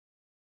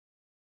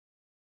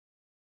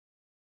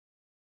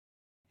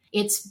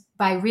It's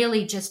by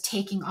really just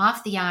taking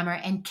off the armor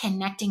and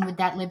connecting with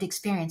that lived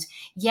experience.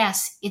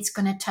 Yes, it's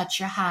going to touch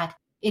your heart.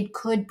 It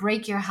could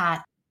break your heart,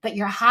 but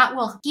your heart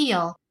will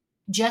heal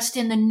just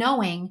in the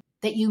knowing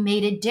that you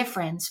made a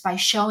difference by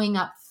showing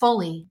up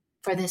fully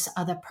for this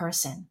other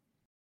person.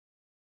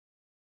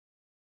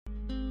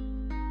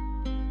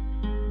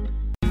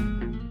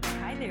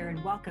 Hi there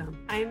and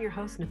welcome. I am your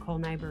host, Nicole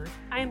Nyberg.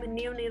 I am a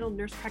neonatal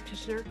nurse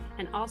practitioner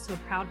and also a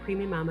proud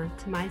preemie mama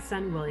to my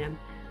son, William,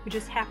 who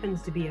just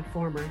happens to be a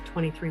former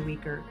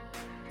 23-weeker.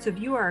 So if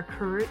you are a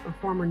current or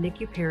former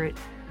NICU parent,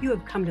 you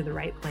have come to the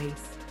right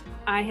place.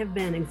 I have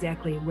been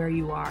exactly where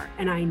you are,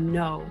 and I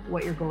know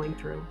what you're going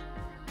through.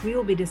 We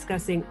will be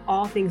discussing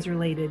all things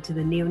related to the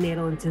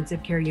neonatal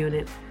intensive care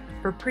unit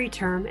for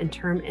preterm and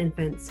term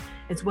infants,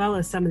 as well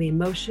as some of the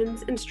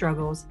emotions and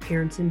struggles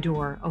parents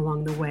endure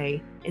along the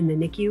way in the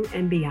NICU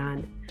and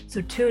beyond. So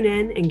tune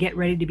in and get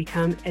ready to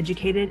become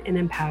educated and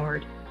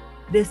empowered.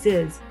 This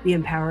is the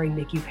Empowering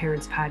NICU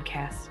Parents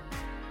podcast.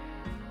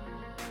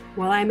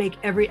 While I make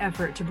every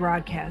effort to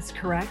broadcast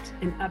correct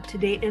and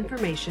up-to-date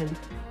information,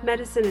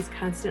 medicine is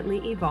constantly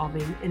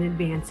evolving and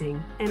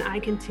advancing, and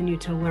I continue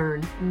to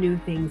learn new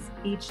things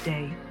each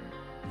day.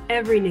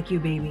 Every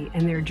NICU baby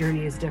and their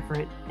journey is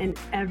different, and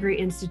every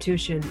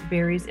institution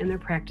varies in their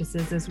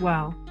practices as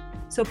well.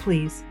 So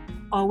please,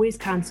 always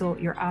consult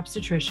your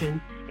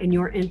obstetrician and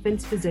your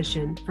infant's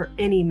physician for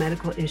any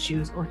medical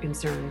issues or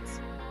concerns.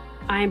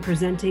 I am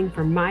presenting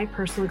from my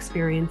personal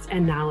experience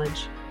and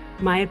knowledge.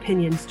 My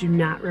opinions do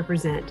not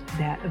represent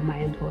that of my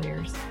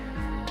employers.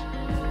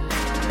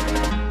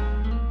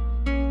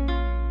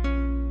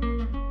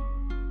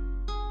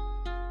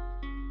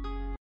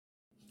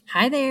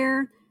 Hi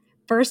there.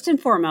 First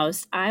and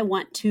foremost, I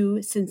want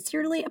to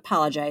sincerely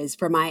apologize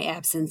for my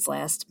absence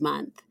last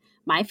month.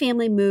 My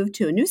family moved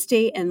to a new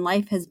state and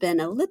life has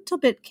been a little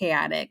bit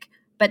chaotic.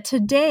 But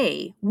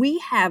today, we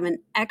have an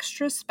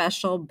extra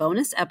special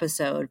bonus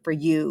episode for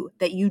you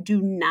that you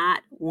do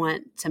not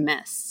want to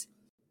miss.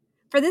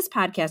 For this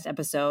podcast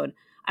episode,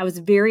 I was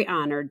very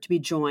honored to be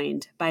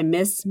joined by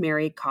Miss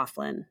Mary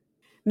Coughlin.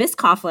 Miss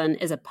Coughlin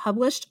is a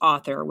published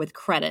author with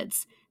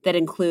credits that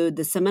include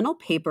the seminal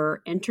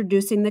paper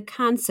introducing the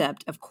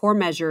concept of core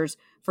measures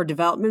for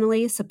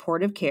developmentally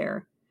supportive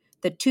care,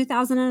 the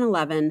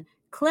 2011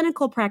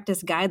 Clinical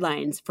Practice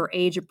Guidelines for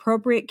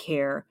Age-Appropriate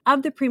Care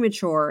of the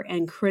Premature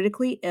and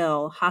Critically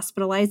Ill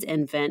Hospitalized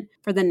Infant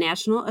for the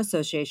National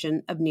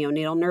Association of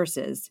Neonatal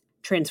Nurses,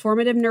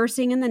 Transformative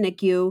Nursing in the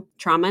NICU,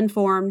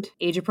 Trauma-Informed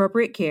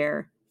Age-Appropriate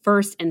Care,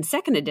 first and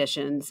second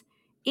editions,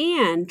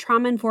 and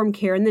Trauma-Informed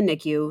Care in the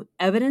NICU,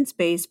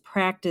 Evidence-Based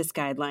Practice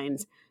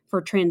Guidelines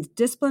for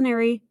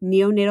Transdisciplinary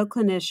Neonatal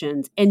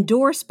Clinicians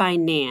endorsed by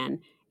NAN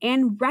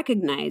and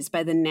recognized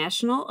by the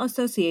National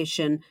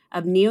Association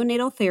of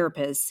Neonatal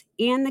Therapists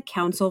and the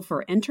Council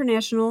for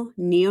International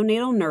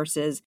Neonatal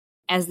Nurses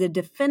as the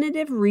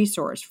definitive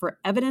resource for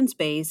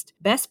evidence-based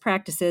best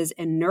practices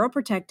in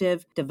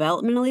neuroprotective,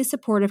 developmentally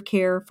supportive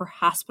care for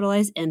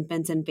hospitalized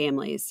infants and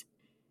families.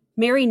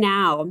 Mary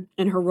now,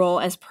 in her role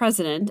as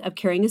president of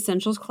Caring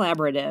Essentials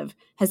Collaborative,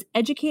 has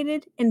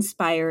educated,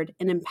 inspired,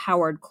 and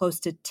empowered close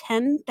to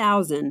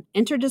 10,000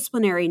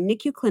 interdisciplinary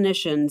NICU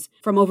clinicians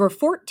from over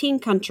 14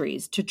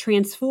 countries to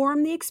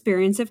transform the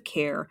experience of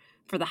care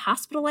for the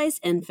hospitalized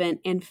infant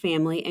and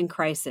family in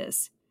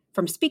crisis.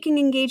 From speaking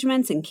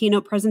engagements and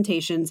keynote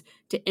presentations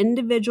to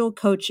individual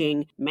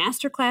coaching,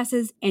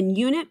 masterclasses, and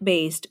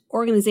unit-based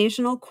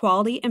organizational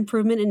quality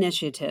improvement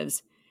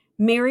initiatives,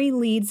 Mary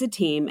leads the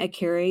team at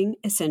Caring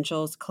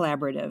Essentials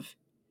Collaborative.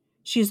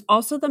 She is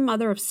also the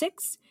mother of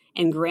 6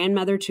 and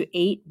grandmother to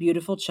 8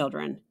 beautiful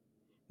children.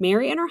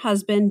 Mary and her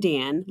husband,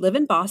 Dan, live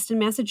in Boston,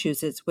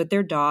 Massachusetts with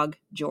their dog,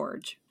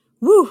 George.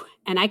 Woo!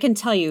 And I can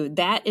tell you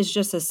that is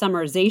just a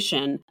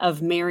summarization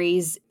of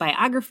Mary's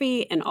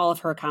biography and all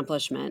of her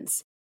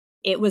accomplishments.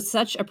 It was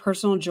such a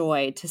personal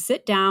joy to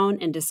sit down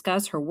and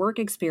discuss her work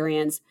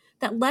experience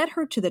that led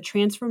her to the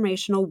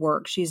transformational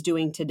work she's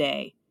doing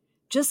today.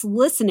 Just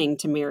listening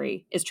to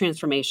Mary is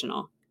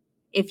transformational.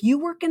 If you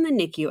work in the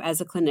NICU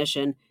as a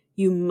clinician,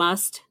 you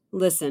must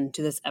listen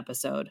to this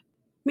episode.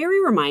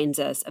 Mary reminds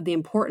us of the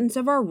importance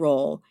of our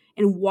role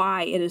and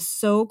why it is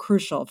so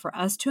crucial for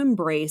us to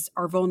embrace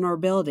our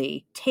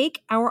vulnerability,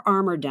 take our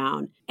armor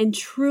down, and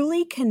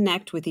truly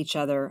connect with each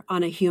other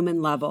on a human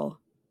level.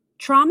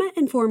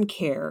 Trauma-informed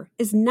care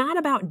is not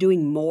about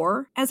doing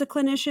more as a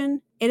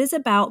clinician. It is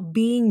about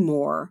being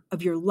more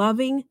of your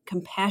loving,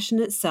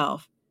 compassionate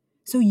self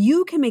so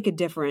you can make a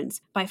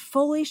difference by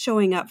fully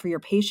showing up for your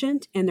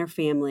patient and their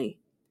family.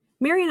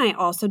 Mary and I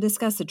also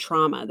discuss the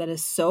trauma that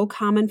is so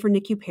common for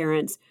NICU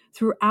parents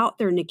throughout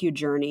their NICU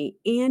journey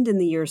and in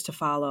the years to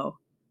follow.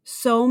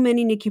 So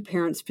many NICU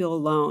parents feel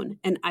alone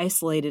and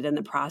isolated in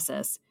the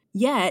process,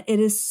 yet it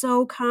is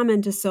so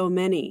common to so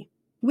many.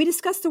 We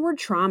discuss the word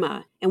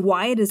trauma and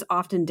why it is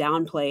often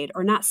downplayed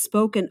or not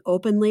spoken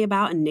openly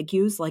about in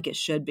NICUs like it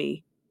should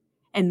be.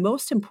 And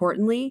most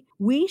importantly,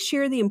 we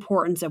share the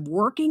importance of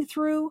working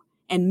through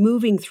and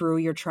moving through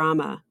your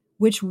trauma,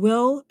 which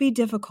will be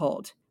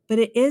difficult, but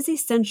it is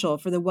essential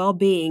for the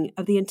well-being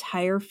of the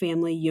entire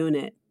family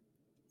unit.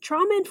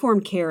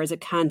 Trauma-informed care is a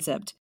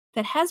concept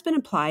that has been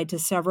applied to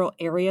several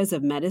areas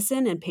of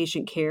medicine and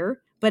patient care,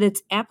 but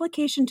its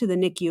application to the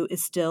NICU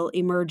is still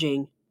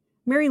emerging.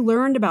 Mary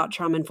learned about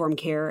trauma-informed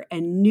care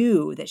and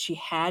knew that she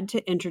had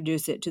to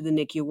introduce it to the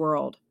NICU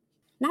world.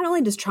 Not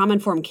only does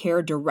trauma-informed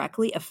care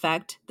directly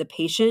affect the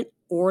patient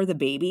or the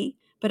baby,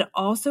 but it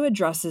also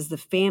addresses the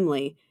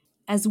family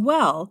as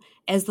well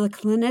as the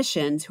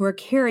clinicians who are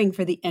caring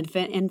for the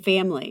infant and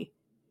family.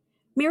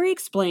 Mary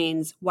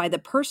explains why the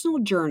personal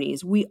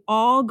journeys we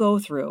all go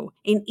through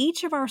in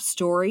each of our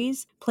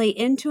stories play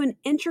into an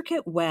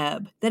intricate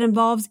web that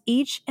involves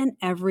each and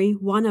every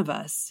one of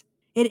us.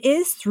 It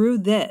is through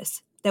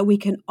this that we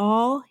can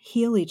all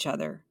heal each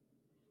other.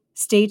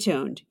 Stay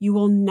tuned. You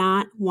will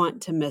not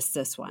want to miss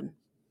this one.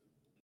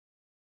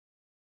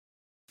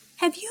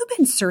 Have you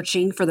been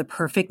searching for the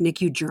perfect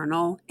NICU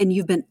journal and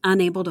you've been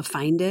unable to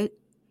find it?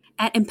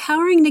 At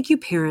Empowering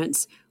NICU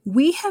Parents,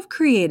 we have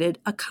created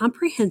a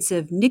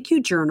comprehensive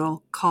NICU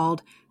journal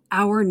called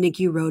Our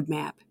NICU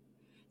Roadmap.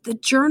 The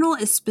journal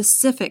is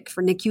specific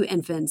for NICU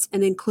infants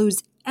and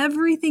includes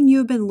everything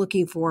you've been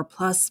looking for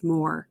plus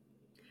more.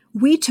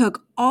 We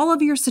took all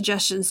of your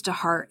suggestions to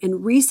heart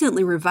and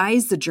recently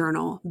revised the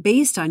journal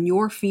based on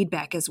your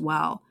feedback as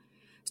well.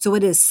 So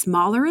it is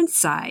smaller in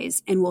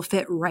size and will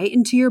fit right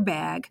into your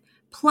bag,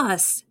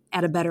 plus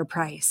at a better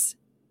price.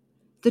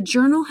 The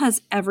journal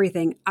has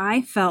everything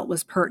I felt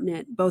was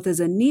pertinent, both as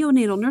a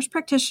neonatal nurse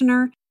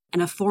practitioner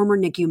and a former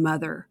NICU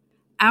mother.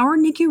 Our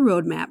NICU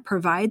Roadmap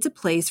provides a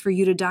place for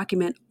you to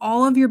document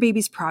all of your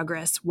baby's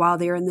progress while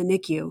they're in the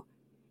NICU.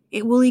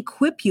 It will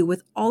equip you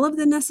with all of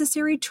the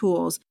necessary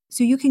tools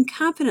so you can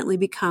confidently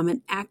become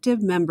an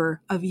active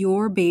member of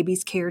your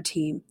baby's care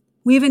team.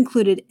 We have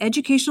included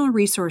educational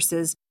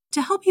resources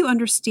to help you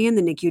understand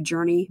the NICU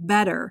journey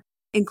better,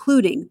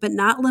 including, but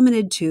not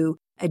limited to,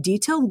 a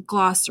detailed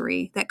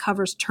glossary that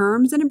covers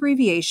terms and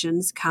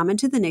abbreviations common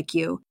to the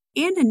NICU,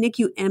 and a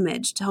NICU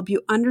image to help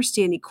you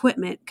understand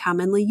equipment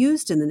commonly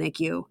used in the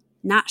NICU.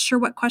 Not sure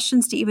what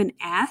questions to even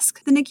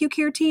ask the NICU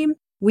care team?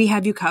 We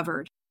have you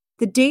covered.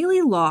 The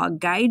daily log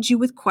guides you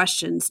with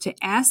questions to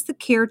ask the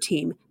care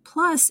team,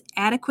 plus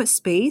adequate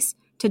space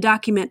to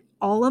document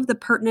all of the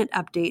pertinent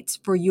updates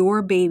for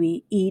your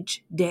baby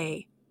each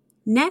day.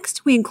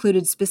 Next, we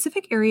included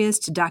specific areas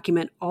to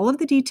document all of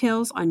the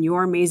details on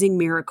your amazing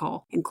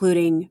miracle,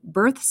 including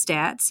birth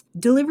stats,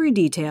 delivery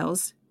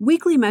details,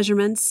 weekly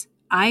measurements,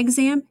 eye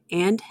exam,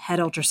 and head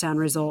ultrasound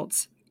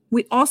results.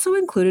 We also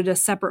included a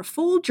separate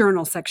full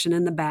journal section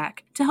in the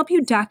back to help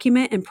you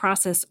document and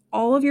process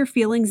all of your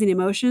feelings and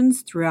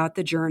emotions throughout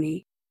the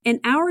journey. In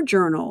our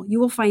journal, you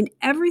will find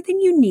everything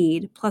you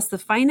need, plus the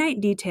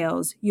finite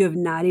details you have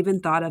not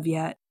even thought of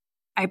yet.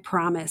 I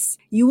promise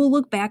you will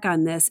look back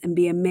on this and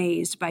be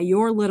amazed by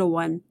your little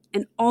one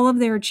and all of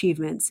their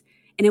achievements,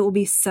 and it will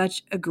be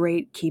such a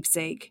great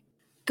keepsake.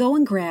 Go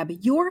and grab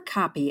your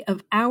copy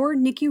of Our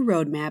NICU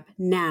Roadmap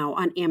now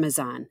on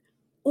Amazon.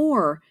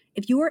 Or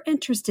if you are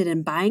interested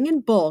in buying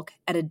in bulk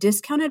at a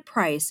discounted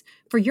price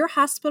for your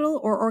hospital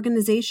or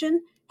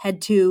organization,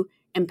 head to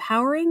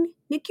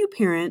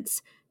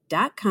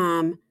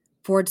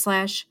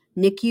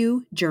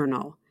empoweringnicuparents.com/NICU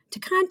journal to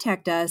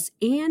contact us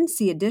and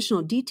see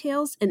additional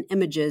details and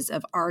images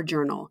of our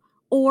journal,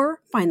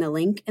 or find the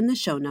link in the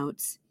show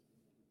notes.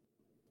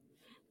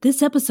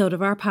 This episode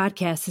of our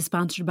podcast is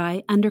sponsored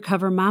by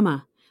Undercover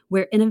Mama,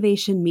 where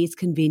innovation meets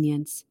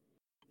convenience.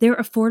 Their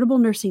affordable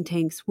nursing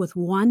tanks with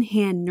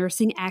one-hand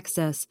nursing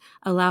access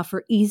allow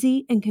for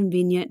easy and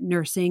convenient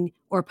nursing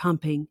or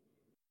pumping.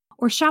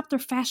 Or shop their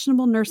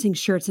fashionable nursing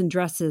shirts and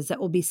dresses that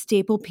will be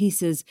staple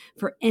pieces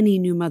for any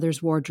new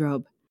mother's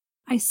wardrobe.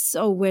 I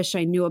so wish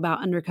I knew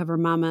about Undercover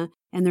Mama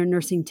and their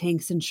nursing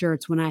tanks and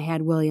shirts when I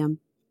had William.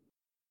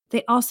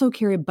 They also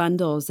carry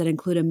bundles that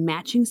include a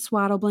matching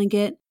swaddle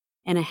blanket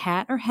and a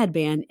hat or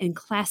headband in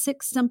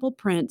classic simple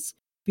prints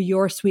for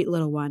your sweet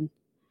little one.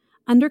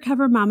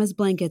 Undercover Mama's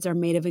blankets are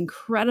made of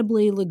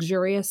incredibly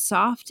luxurious,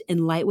 soft,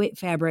 and lightweight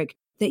fabric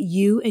that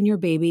you and your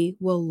baby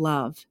will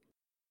love.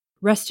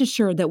 Rest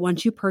assured that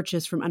once you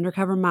purchase from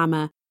Undercover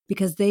Mama,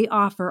 because they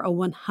offer a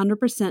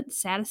 100%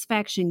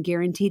 satisfaction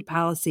guaranteed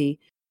policy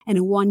and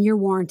a 1-year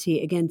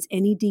warranty against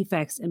any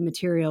defects in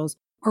materials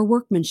or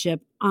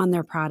workmanship on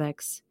their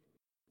products.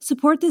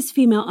 Support this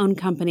female-owned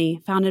company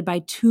founded by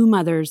 2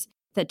 mothers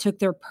that took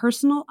their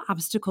personal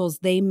obstacles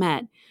they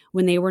met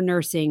when they were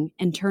nursing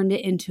and turned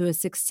it into a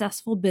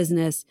successful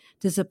business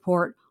to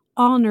support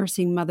all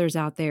nursing mothers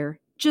out there,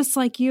 just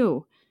like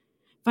you.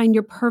 Find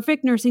your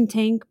perfect nursing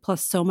tank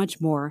plus so much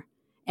more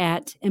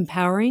at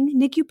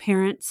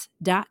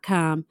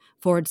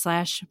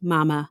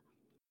empoweringnicuparents.com/mama.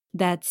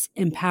 That's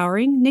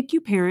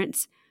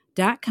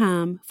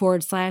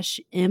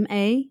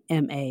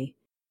empoweringnicuparents.com/MAMA,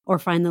 or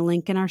find the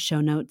link in our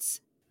show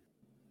notes.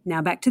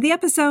 Now back to the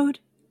episode.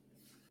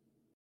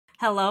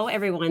 Hello,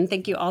 everyone.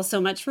 Thank you all so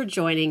much for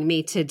joining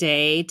me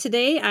today.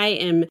 Today, I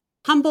am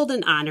humbled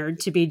and honored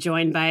to be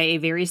joined by a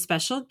very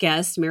special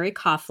guest, Mary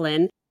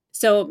Coughlin.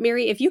 So,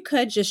 Mary, if you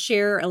could just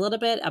share a little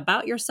bit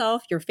about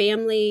yourself, your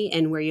family,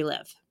 and where you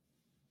live.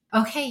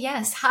 Okay,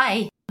 yes.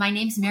 Hi, my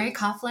name's Mary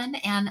Coughlin,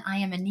 and I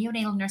am a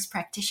neonatal nurse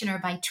practitioner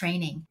by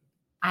training.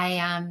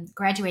 I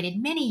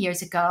graduated many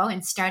years ago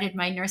and started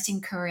my nursing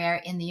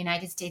career in the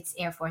United States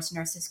Air Force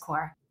Nurses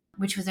Corps,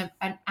 which was an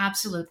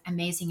absolute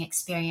amazing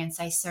experience.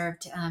 I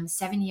served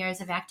 7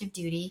 years of active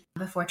duty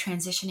before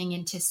transitioning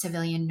into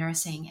civilian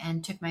nursing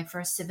and took my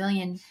first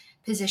civilian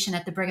position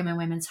at the Brigham and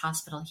Women's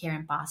Hospital here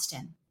in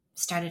Boston.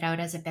 Started out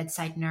as a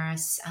bedside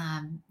nurse,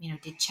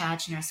 did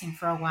charge nursing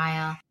for a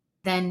while,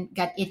 then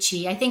got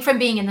itchy. I think from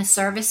being in the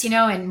service,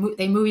 and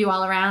they move you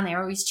all around.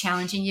 They're always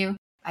challenging you.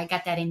 I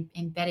got that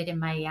embedded in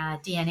my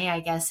DNA,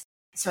 I guess.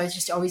 So I was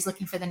just always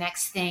looking for the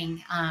next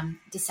thing.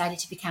 Decided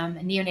to become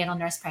a neonatal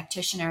nurse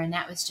practitioner, and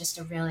that was just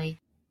a really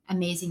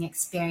amazing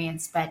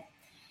experience, but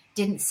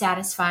didn't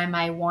satisfy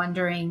my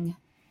wandering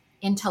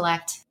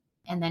intellect,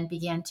 and then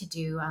began to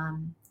do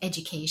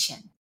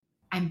education.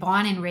 I'm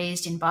born and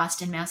raised in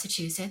Boston,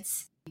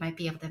 Massachusetts. You might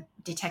be able to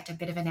detect a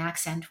bit of an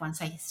accent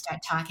once I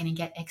start talking and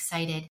get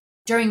excited.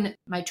 During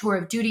my tour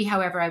of duty,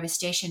 however, I was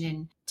stationed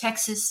in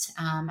Texas.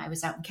 I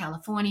was out in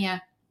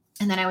California.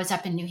 And then I was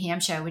up in New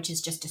Hampshire, which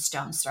is just a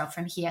stone's throw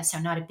from here, so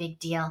not a big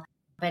deal.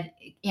 But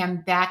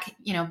I'm back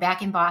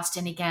in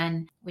Boston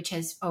again, which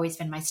has always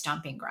been my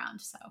stomping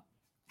ground. So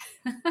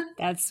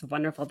That's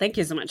wonderful. Thank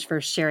you so much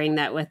for sharing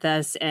that with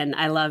us. And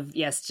I love,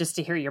 yes, just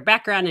to hear your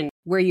background and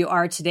where you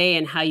are today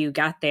and how you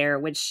got there,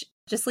 which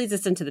just leads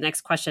us into the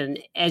next question,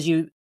 as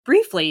you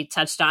briefly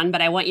touched on,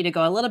 but I want you to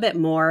go a little bit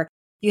more.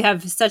 You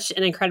have such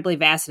an incredibly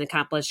vast and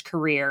accomplished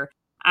career.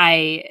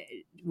 I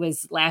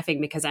was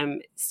laughing because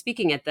I'm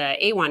speaking at the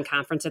AWAN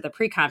conference, at the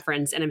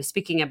pre-conference, and I'm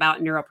speaking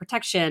about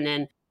neuroprotection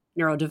and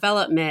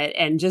neurodevelopment.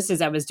 And just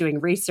as I was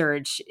doing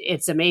research,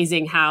 it's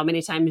amazing how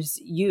many times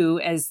you,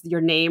 as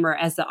your name or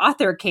as the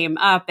author, came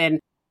up. And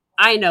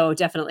I know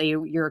definitely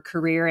your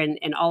career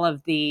and all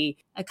of the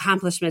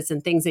accomplishments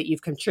and things that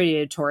you've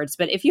contributed towards.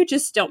 But if you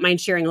just don't mind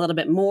sharing a little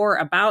bit more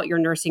about your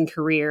nursing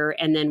career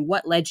and then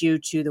what led you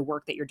to the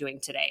work that you're doing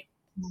today.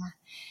 yeah.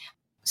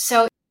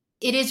 So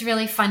it is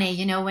really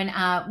funny,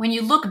 when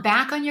you look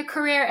back on your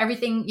career,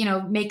 everything,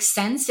 makes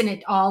sense and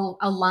it all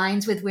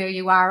aligns with where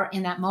you are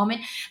in that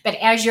moment. But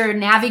as you're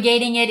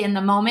navigating it in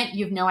the moment,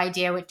 you have no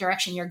idea what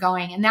direction you're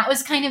going. And that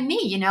was kind of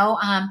me,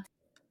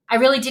 I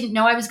really didn't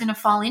know I was going to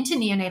fall into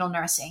neonatal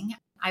nursing.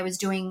 I was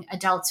doing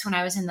adults when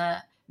I was in the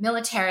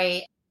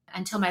military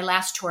until my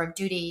last tour of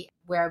duty,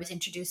 where I was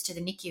introduced to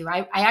the NICU.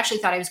 I actually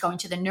thought I was going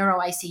to the neuro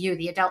ICU,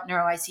 the adult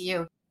neuro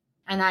ICU.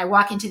 And I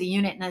walk into the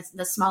unit, and it's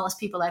the smallest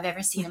people I've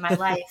ever seen in my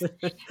life,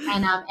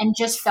 and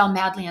just fell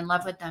madly in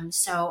love with them.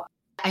 So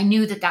I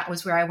knew that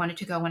was where I wanted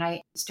to go when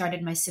I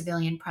started my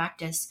civilian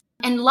practice,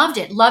 and loved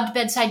it. Loved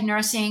bedside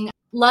nursing,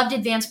 loved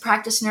advanced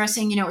practice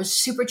nursing. It was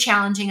super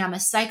challenging. I'm a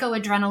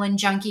psychoadrenaline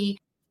junkie,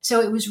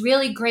 so it was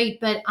really great.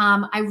 But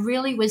I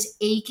really was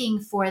aching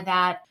for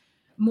that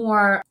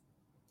more.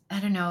 I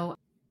don't know.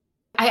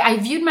 I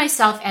viewed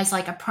myself as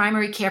like a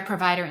primary care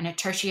provider in a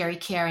tertiary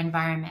care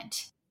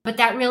environment. But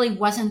that really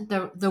wasn't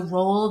the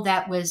role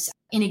that was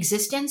in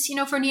existence,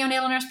 for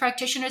neonatal nurse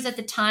practitioners at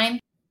the time.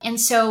 And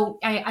so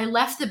I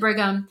left the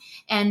Brigham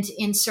and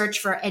in search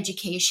for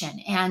education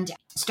and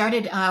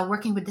started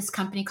working with this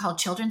company called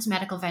Children's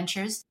Medical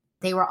Ventures.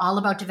 They were all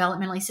about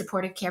developmentally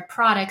supportive care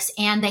products,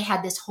 and they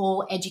had this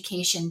whole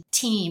education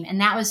team. And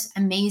that was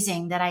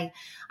amazing that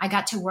I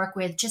got to work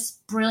with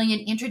just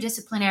brilliant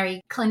interdisciplinary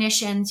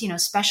clinicians,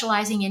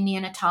 specializing in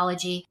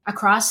neonatology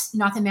across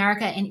North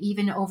America and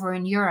even over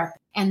in Europe.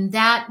 And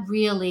that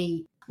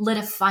really lit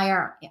a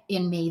fire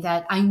in me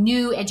that I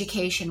knew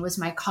education was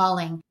my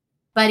calling.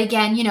 But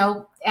again,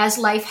 as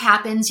life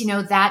happens,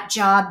 that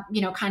job,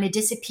 kind of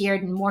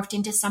disappeared and morphed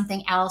into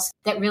something else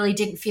that really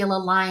didn't feel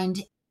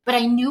aligned. But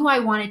I knew I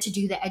wanted to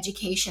do the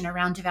education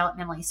around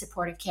developmentally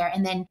supportive care,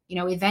 and then,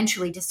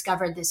 eventually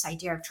discovered this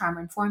idea of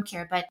trauma-informed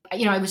care. But,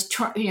 I was,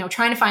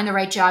 trying to find the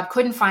right job,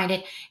 couldn't find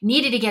it,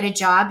 needed to get a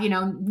job,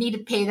 needed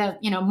to pay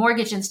the,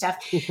 mortgage and stuff.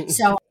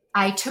 So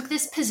I took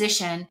this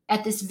position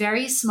at this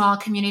very small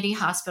community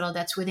hospital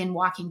that's within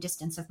walking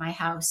distance of my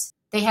house.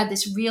 They had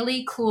this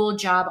really cool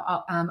job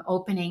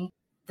opening.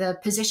 The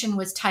position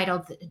was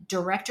titled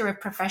Director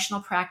of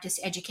Professional Practice,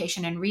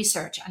 Education, and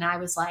Research. And I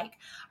was like,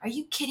 are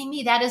you kidding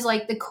me? That is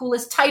like the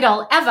coolest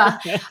title ever.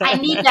 I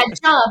need that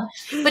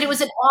job. But it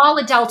was an all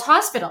adult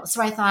hospital.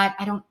 So I thought,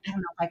 I don't know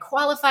if I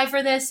qualify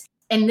for this.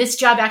 And this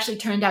job actually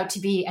turned out to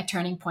be a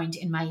turning point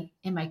in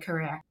my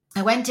career.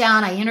 I went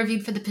down, I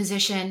interviewed for the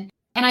position,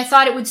 and I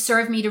thought it would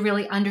serve me to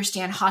really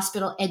understand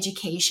hospital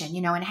education,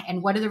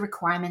 and what are the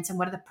requirements and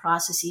what are the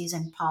processes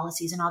and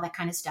policies and all that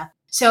kind of stuff.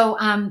 So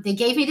they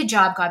gave me the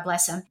job, God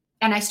bless them,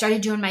 and I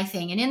started doing my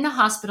thing. And in the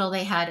hospital,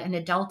 they had an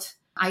adult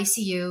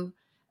ICU,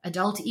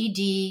 adult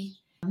ED,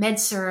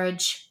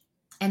 med-surg,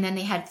 and then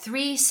they had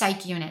 3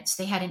 psych units.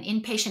 They had an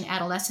inpatient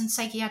adolescent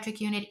psychiatric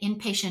unit,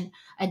 inpatient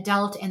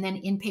adult, and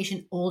then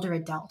inpatient older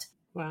adult.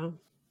 Wow.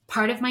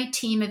 Part of my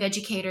team of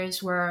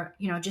educators were,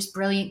 just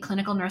brilliant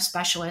clinical nurse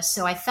specialists.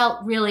 So I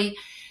felt really,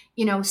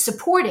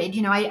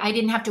 supported. I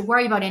didn't have to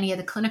worry about any of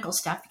the clinical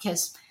stuff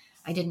because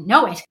I didn't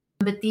know it.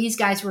 But these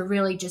guys were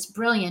really just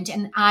brilliant.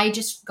 And I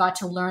just got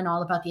to learn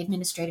all about the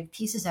administrative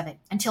pieces of it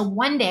until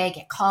one day I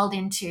get called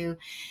into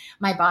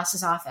my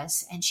boss's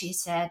office. And she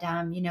said,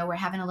 we're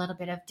having a little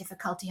bit of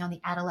difficulty on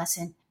the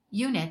adolescent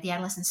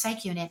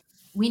psych unit.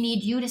 We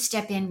need you to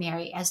step in,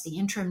 Mary, as the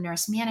interim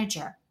nurse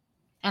manager.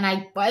 And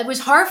I was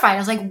horrified. I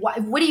was like,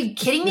 what are you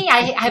kidding me?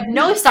 I have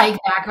no psych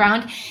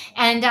background.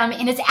 And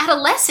it's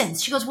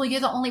adolescents. She goes, well, you're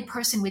the only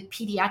person with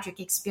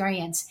pediatric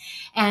experience.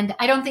 And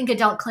I don't think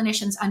adult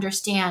clinicians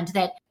understand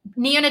that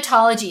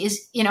neonatology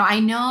is, I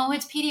know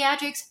it's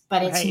pediatrics,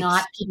 but it's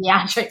not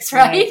pediatrics,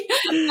 right?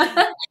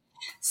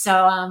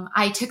 So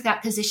I took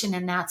that position,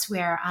 and that's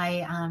where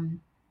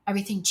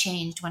everything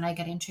changed when I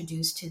got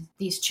introduced to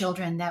these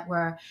children that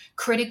were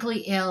critically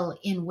ill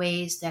in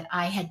ways that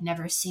I had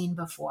never seen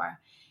before.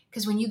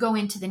 Because when you go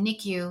into the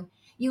NICU,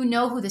 you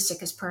know who the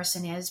sickest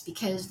person is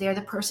because they're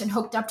the person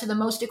hooked up to the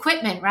most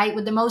equipment, right?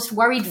 With the most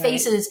worried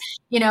faces,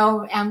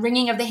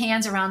 wringing of the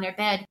hands around their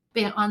bed.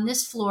 But on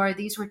this floor,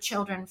 these were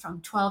children from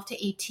 12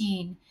 to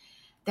 18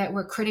 that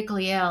were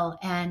critically ill.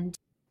 And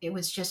it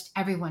was just,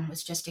 everyone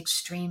was just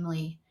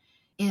extremely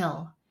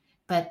ill,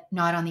 but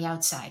not on the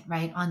outside,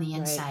 right? On the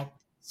inside. Right.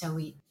 So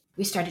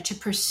we started to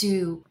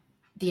pursue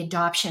the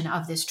adoption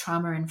of this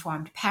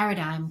trauma-informed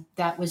paradigm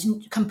that was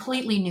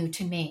completely new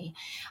to me,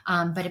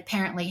 but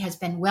apparently has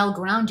been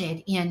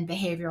well-grounded in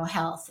behavioral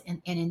health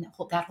and in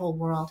that whole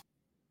world.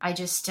 I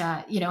just,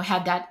 had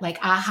that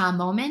aha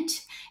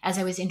moment as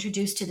I was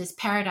introduced to this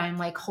paradigm,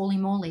 like, holy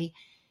moly,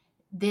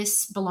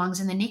 this belongs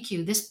in the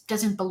NICU. This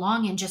doesn't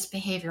belong in just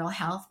behavioral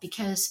health,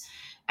 because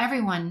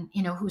everyone,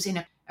 who's in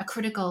a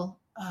critical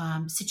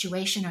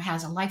situation or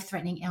has a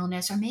life-threatening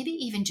illness, or maybe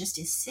even just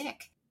is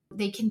sick,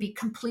 they can be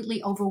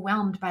completely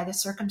overwhelmed by the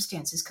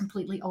circumstances,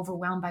 completely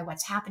overwhelmed by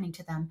what's happening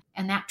to them.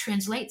 And that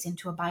translates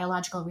into a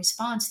biological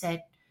response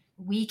that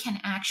we can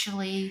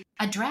actually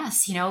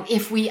address,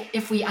 if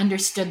we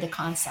understood the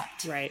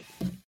concept. Right.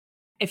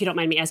 If you don't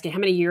mind me asking, how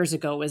many years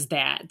ago was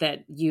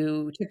that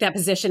you took that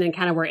position and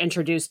kind of were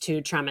introduced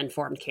to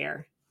trauma-informed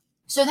care?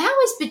 So that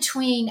was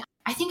between,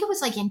 I think it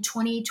was like in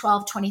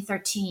 2012,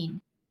 2013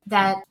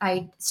 that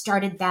I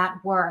started that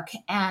work.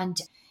 And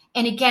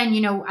again,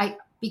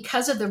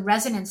 because of the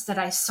resonance that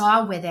I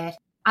saw with it,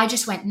 I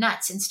just went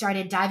nuts and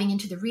started diving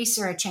into the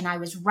research, and I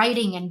was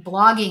writing and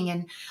blogging,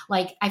 and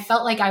I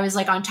felt like I was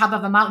on top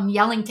of a mountain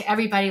yelling to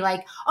everybody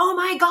oh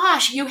my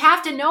gosh, you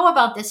have to know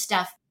about this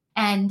stuff.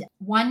 And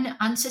one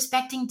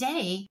unsuspecting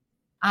day,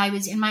 I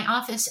was in my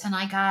office and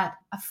I got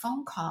a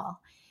phone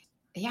call.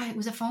 Yeah, it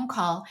was a phone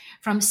call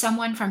from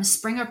someone from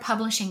Springer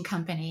Publishing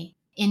Company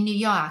in New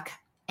York.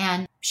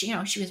 And she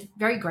was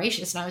very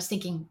gracious. And I was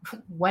thinking,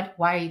 why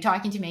are you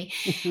talking to me?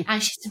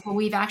 And she said, well,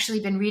 we've actually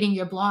been reading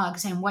your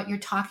blogs, and what you're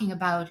talking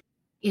about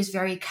is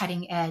very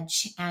cutting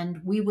edge.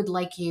 And we would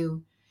like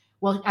you.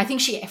 Well, I think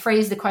she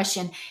phrased the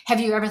question, have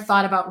you ever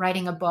thought about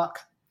writing a book?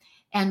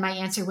 And my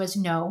answer was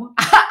no.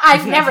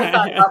 I've never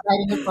thought about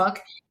writing a book.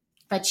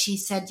 But she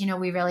said,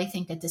 we really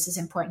think that this is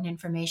important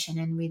information,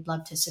 and we'd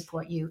love to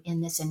support you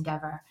in this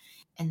endeavor.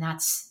 And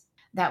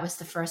that was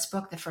the first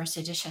book, the first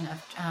edition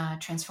of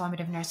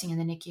Transformative Nursing in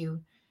the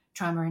NICU,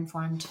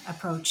 Trauma-Informed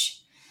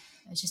Approach.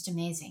 It's just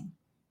amazing.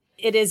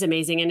 It is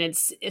amazing. And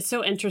it's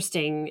so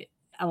interesting.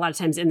 A lot of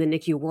times in the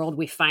NICU world,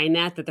 we find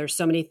that there's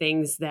so many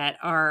things that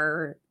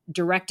are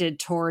directed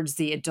towards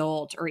the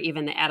adult or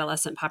even the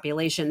adolescent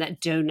population that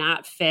do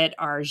not fit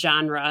our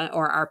genre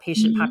or our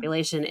patient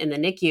population in the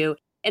NICU.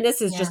 And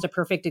this is just a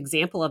perfect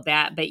example of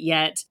that. But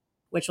yet,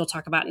 which we'll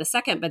talk about in a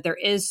second, but there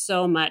is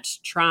so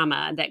much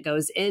trauma that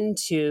goes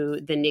into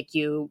the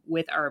NICU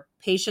with our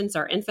patients,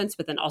 our infants,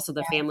 but then also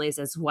the families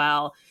as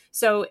well.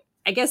 So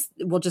I guess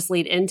we'll just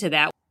lead into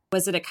that.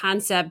 Was it a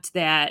concept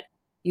that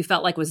you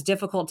felt like was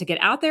difficult to get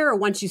out there, or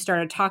once you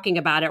started talking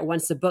about it, or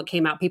once the book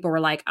came out, people were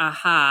like,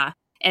 aha?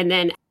 And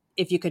then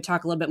if you could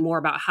talk a little bit more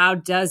about how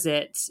does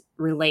it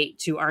relate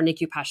to our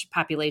NICU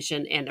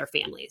population and their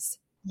families?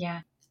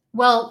 Yeah.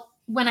 Well,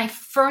 when I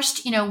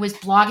first, was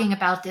blogging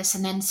about this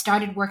and then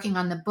started working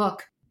on the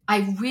book,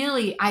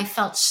 I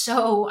felt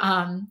so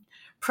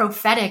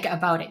prophetic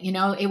about it.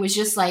 It was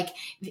just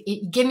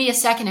give me a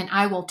second and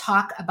I will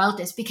talk about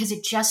this, because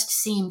it just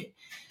seemed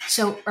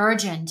so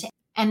urgent,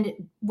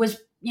 and was,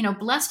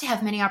 blessed to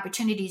have many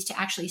opportunities to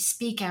actually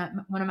speak.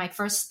 One of my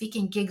first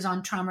speaking gigs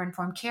on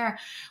trauma-informed care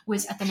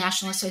was at the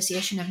National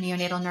Association of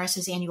Neonatal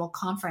Nurses annual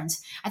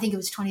conference. I think it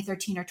was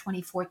 2013 or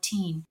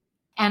 2014.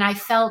 And I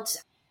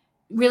felt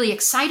really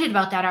excited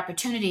about that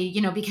opportunity,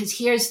 because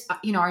here's,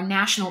 our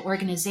national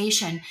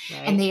organization,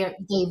 and they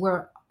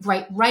were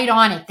right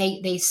on it.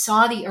 They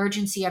saw the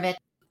urgency of it.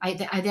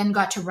 I then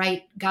got to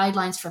write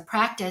guidelines for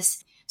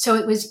practice. So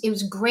it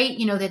was great,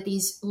 that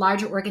these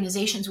larger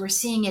organizations were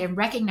seeing it and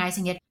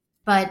recognizing it.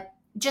 But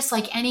just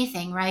like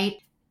anything,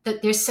 right,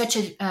 that there's such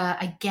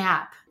a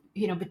gap,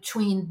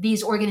 between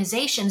these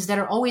organizations that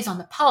are always on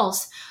the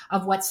pulse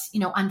of what's,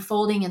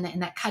 unfolding in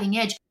that cutting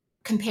edge,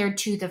 compared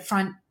to the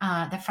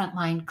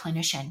frontline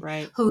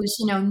clinician, who's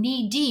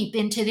knee deep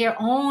into their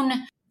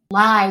own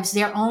lives,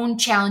 their own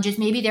challenges,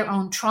 maybe their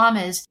own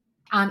traumas.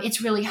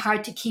 It's really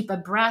hard to keep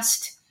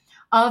abreast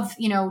of,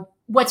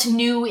 what's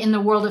new in the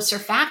world of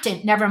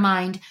surfactant, never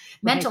mind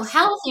mental Right.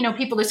 health.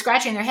 People are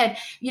scratching their head.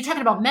 You're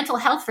talking about mental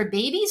health for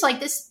babies like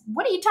this.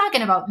 What are you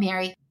talking about,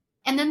 Mary?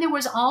 And then there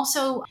was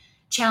also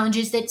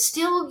challenges that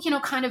still,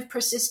 kind of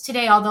persist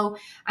today. Although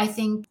I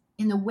think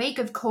in the wake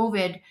of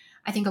COVID,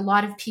 I think a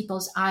lot of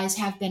people's eyes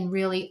have been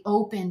really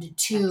opened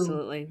to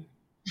Absolutely.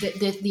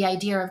 the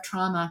idea of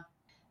trauma.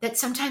 That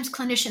sometimes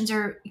clinicians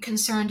are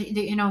concerned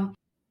that,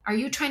 are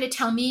you trying to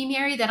tell me,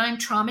 Mary, that I'm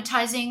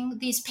traumatizing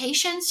these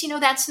patients?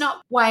 That's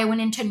not why I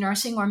went into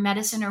nursing or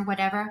medicine or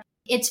whatever.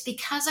 It's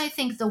because I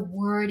think the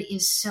word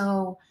is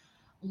so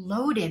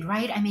loaded,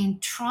 right? I mean,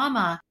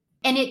 trauma,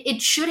 and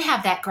it should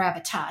have that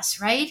gravitas,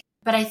 right?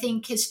 But I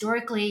think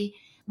historically,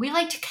 we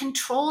like to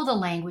control the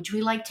language.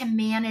 We like to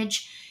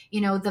manage,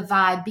 the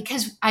vibe,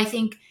 because I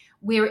think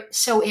we're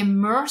so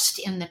immersed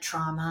in the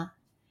trauma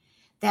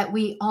that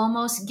we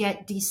almost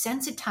get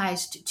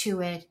desensitized to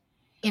it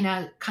in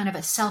a kind of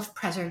a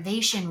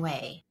self-preservation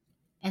way.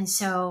 And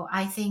so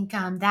I think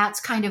that's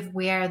kind of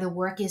where the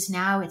work is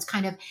now. It's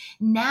kind of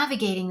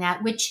navigating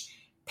that, which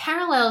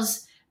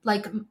parallels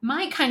like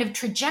my kind of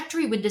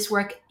trajectory with this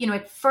work.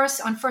 At first,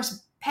 on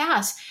first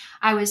pass,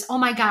 I was, oh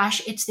my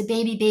gosh, it's the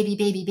baby, baby,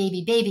 baby,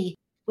 baby, baby,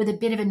 with a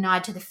bit of a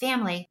nod to the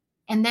family.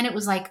 And then it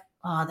was like,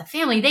 oh, the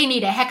family, they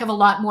need a heck of a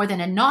lot more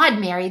than a nod,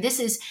 Mary. This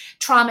is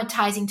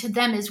traumatizing to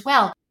them as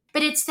well.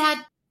 But it's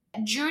that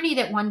journey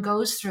that one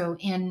goes through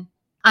in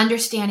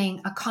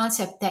understanding a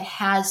concept that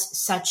has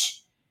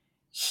such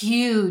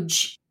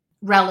huge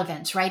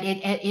relevance, right?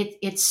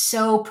 It's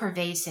so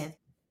pervasive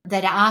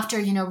that after,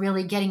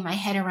 really getting my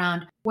head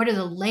around what are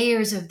the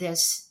layers of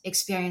this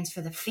experience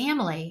for the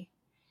family,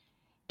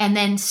 and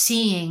then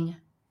seeing,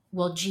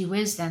 well, gee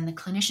whiz, then the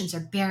clinicians are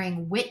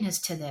bearing witness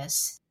to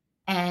this.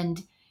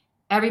 And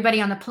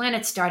everybody on the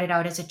planet started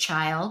out as a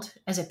child,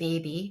 as a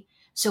baby.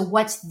 So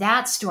what's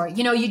that story?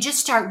 You just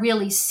start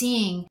really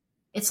seeing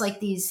it's like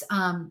these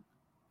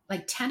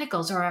like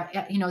tentacles or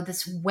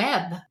this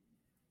web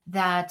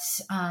that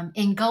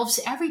engulfs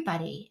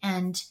everybody.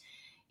 And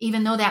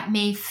even though that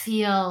may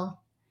feel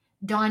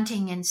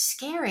daunting and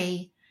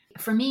scary,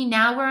 for me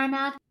now where I'm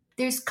at,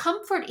 there's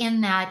comfort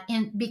in that,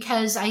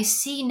 because I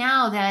see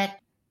now that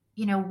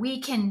we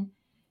can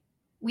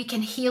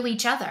heal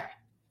each other,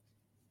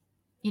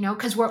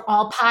 because we're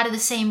all part of the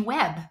same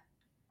web.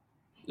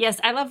 Yes,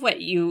 I love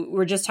what you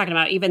were just talking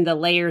about, even the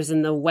layers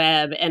in the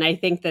web. And I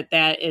think that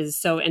that is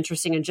so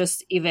interesting. And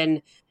just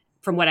even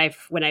from when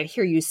I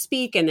hear you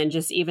speak, and then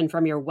just even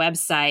from your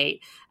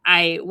website,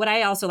 what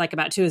I also like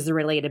about too is the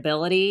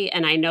relatability.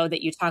 And I know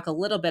that you talk a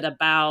little bit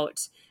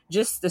about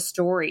just the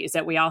stories,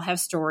 that we all have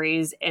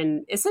stories,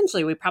 and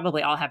essentially we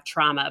probably all have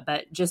trauma.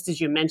 But just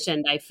as you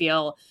mentioned, I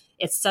feel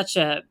it's such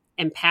a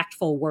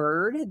impactful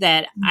word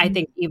that I Mhm.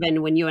 think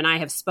even when you and I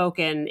have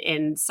spoken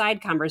in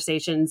side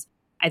conversations,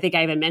 I think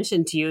I even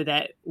mentioned to you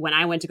that when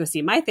I went to go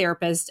see my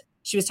therapist,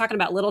 she was talking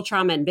about little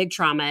trauma and big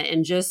trauma.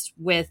 And just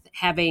with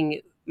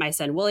having my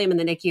son William in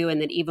the NICU,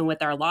 and then even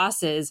with our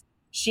losses,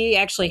 she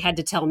actually had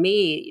to tell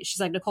me,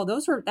 she's like, Nicole,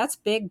 that's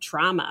big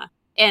trauma.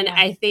 And Yeah.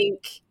 I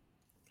think,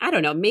 I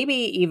don't know, maybe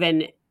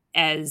even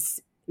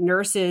as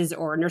nurses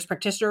or nurse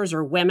practitioners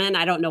or women,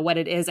 I don't know what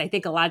it is. I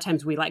think a lot of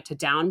times we like to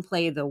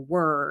downplay the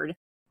word.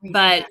 Yeah.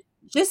 But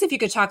just if you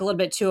could talk a little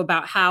bit too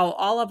about how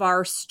all of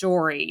our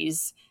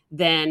stories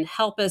then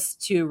help us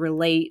to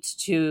relate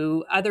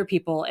to other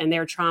people and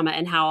their trauma,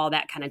 and how all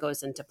that kind of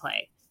goes into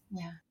play.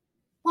 Yeah.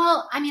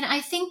 Well, I mean,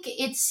 I think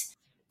it's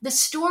the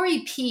story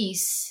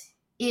piece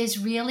is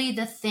really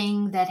the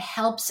thing that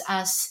helps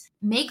us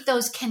make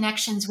those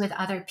connections with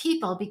other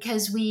people,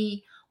 because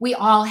we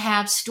all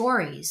have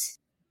stories.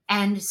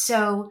 And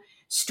so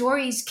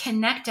stories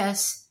connect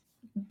us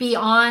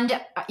beyond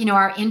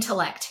our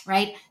intellect,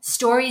 right?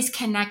 Stories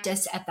connect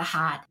us at the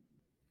heart.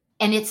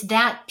 And it's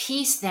that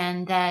piece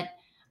then that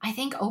I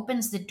think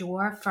opens the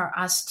door for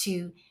us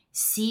to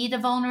see the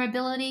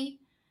vulnerability,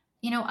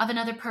 of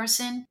another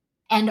person,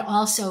 and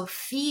also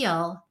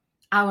feel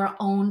our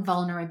own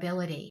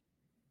vulnerability.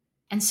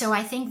 And so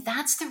I think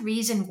that's the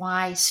reason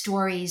why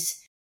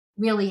stories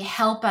really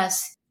help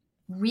us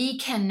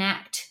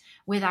reconnect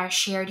with our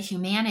shared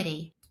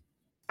humanity.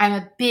 I'm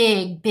a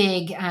big,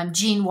 big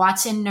Jean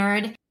Watson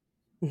nerd.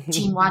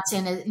 Jean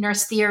Watson, a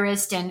nurse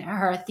theorist, and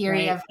her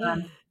theory Right.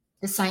 of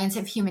the science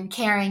of human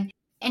caring,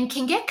 and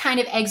can get kind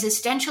of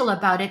existential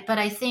about it. But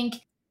I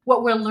think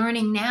what we're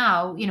learning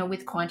now,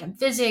 with quantum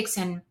physics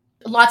and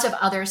lots of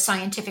other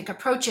scientific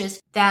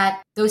approaches,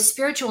 that those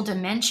spiritual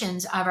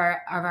dimensions of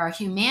our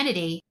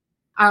humanity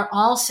are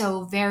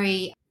also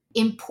very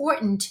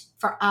important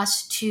for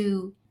us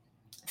to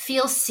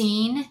feel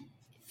seen,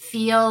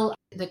 feel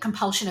the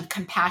compulsion of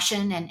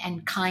compassion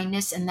and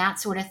kindness and that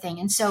sort of thing.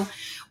 And so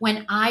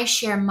when I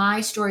share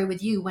my story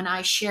with you, when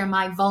I share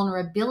my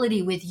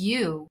vulnerability with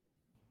you,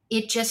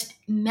 it just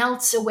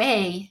melts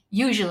away,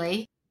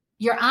 usually,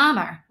 your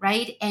armor,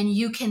 right? And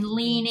you can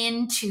lean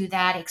into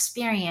that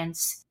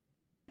experience.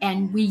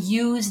 And we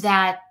use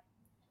that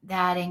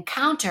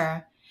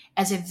encounter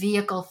as a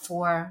vehicle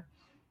for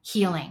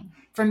healing,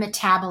 for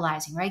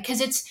metabolizing, right?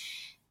 Because it's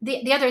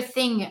the other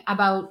thing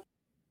about,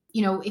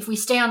 if we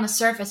stay on the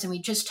surface and we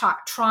just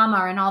talk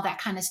trauma and all that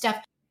kind of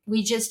stuff,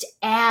 we just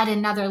add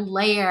another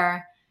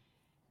layer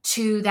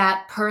to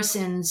that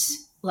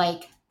person's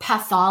like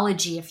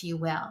pathology, if you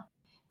will.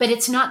 But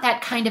it's not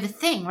that kind of a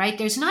thing, right?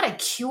 There's not a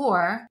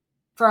cure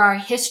for our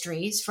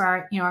histories,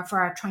 for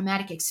our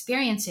traumatic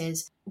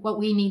experiences. What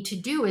we need to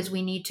do is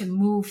we need to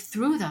move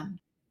through them.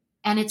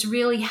 And it's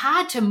really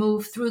hard to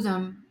move through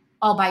them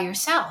all by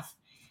yourself,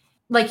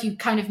 like you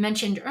kind of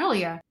mentioned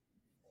earlier.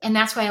 And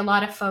that's why a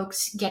lot of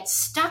folks get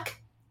stuck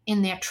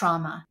in their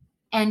trauma.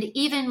 And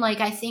even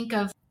like I think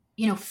of,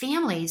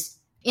 families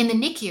in the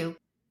NICU,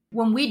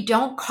 when we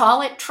don't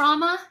call it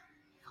trauma,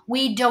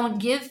 we don't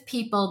give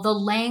people the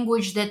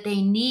language that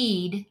they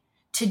need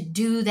to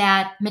do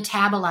that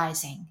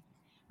metabolizing,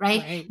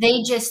 right? Right.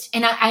 They just,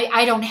 and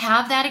I don't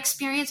have that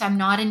experience. I'm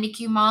not a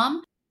NICU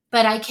mom,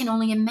 but I can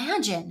only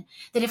imagine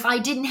that if I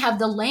didn't have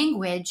the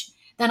language,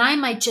 then I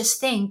might just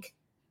think,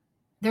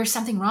 there's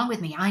something wrong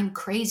with me. I'm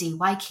crazy.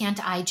 Why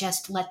can't I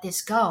just let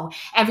this go?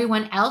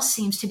 Everyone else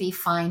seems to be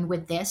fine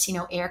with this,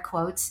 air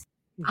quotes.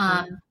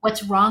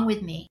 What's wrong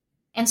with me?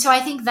 And so I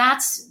think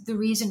that's the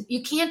reason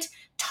you can't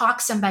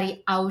talk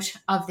somebody out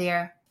of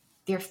their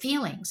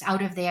feelings,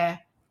 out of their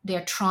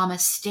trauma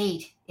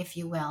state, if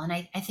you will. And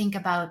I think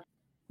about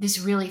this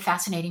really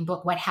fascinating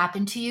book, What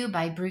Happened to You,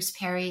 by Bruce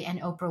Perry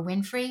and Oprah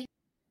Winfrey.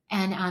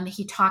 And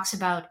he talks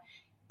about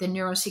the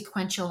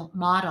neurosequential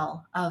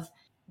model of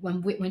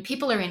when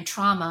people are in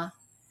trauma,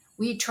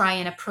 we try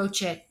and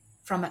approach it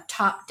from a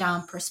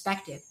top-down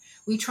perspective.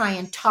 We try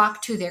and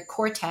talk to their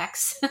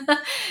cortex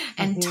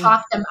and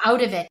talk them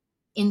out of it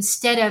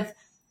instead of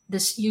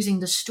using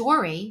the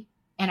story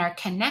and our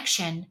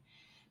connection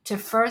to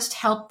first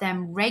help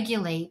them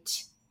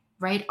regulate,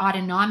 right,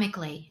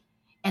 autonomically,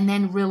 and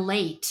then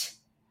relate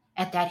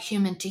at that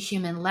human to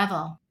human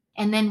level.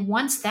 And then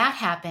once that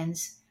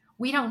happens,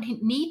 we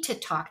don't need to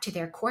talk to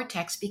their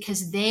cortex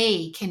because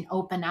they can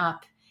open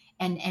up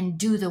and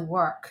do the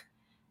work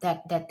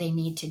that they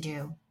need to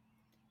do.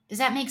 Does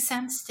that make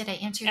sense? Did I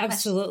answer your question?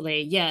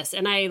 Absolutely. Yes.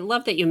 And I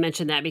love that you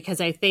mentioned that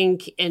because I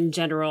think in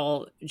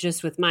general,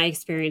 just with my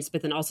experience,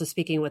 but then also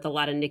speaking with a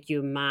lot of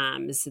NICU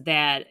moms,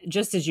 that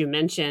just as you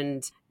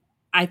mentioned,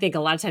 I think a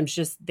lot of times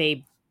just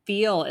they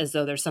feel as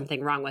though there's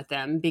something wrong with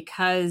them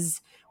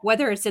because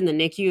whether it's in the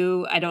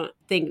NICU, I don't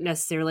think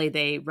necessarily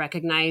they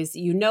recognize,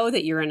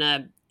 that you're in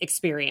a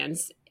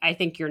experience. I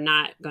think you're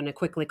not going to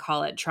quickly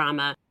call it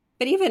trauma.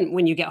 But even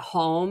when you get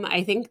home,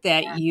 I think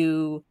that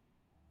you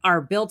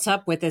are built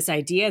up with this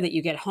idea that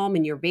you get home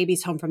and your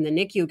baby's home from the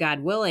NICU,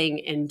 God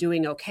willing, and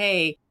doing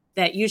okay,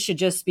 that you should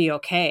just be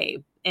okay.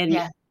 And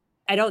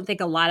I don't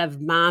think a lot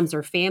of moms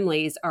or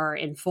families are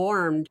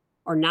informed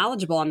or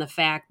knowledgeable on the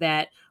fact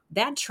that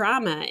that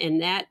trauma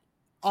and that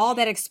all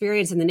that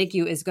experience in the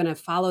NICU is going to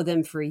follow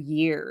them for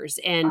years.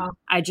 And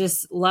I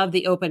just love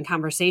the open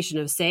conversation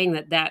of saying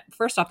that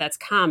first off, that's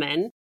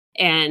common.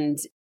 And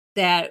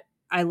that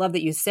I love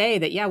that you say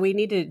that, we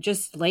need to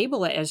just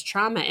label it as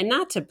trauma and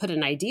not to put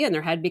an idea in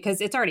their head because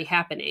it's already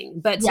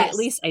happening, but to at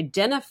least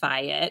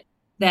identify it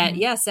that,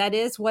 yes, that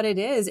is what it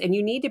is. And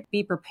you need to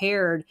be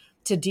prepared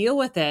to deal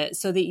with it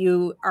so that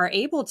you are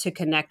able to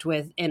connect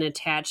with and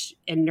attach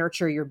and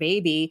nurture your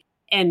baby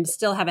and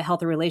still have a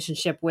healthy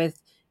relationship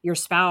with your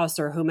spouse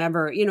or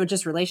whomever,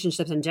 just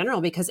relationships in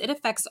general, because it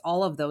affects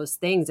all of those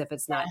things if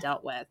it's not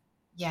dealt with.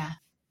 Yeah.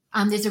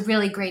 There's a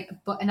really great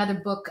book, another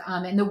book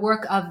in the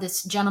work of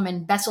this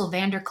gentleman, Bessel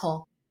van der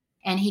Kolk,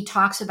 and he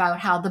talks about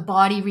how the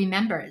body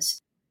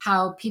remembers,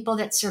 how people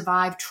that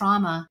survive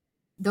trauma,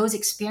 those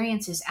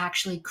experiences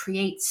actually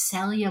create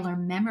cellular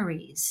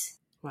memories.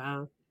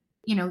 Wow.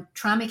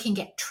 Trauma can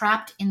get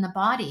trapped in the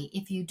body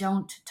if you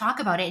don't talk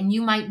about it, and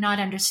you might not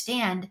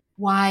understand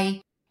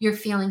why you're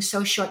feeling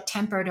so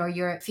short-tempered or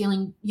you're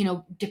feeling,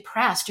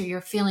 depressed or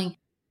you're feeling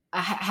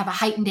have a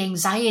heightened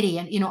anxiety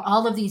and,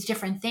 all of these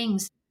different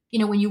things.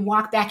 When you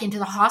walk back into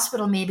the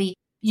hospital, maybe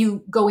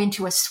you go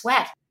into a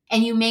sweat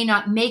and you may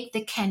not make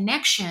the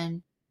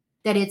connection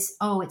that it's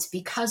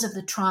because of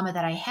the trauma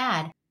that I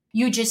had.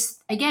 You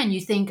just, again, you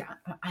think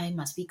I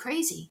must be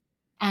crazy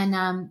and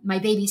my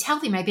baby's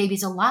healthy. My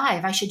baby's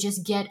alive. I should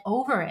just get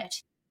over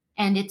it.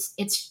 And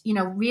it's,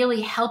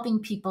 really helping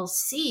people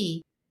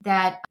see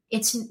that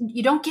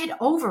you don't get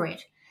over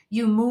it.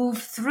 You move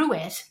through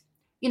it.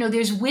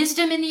 There's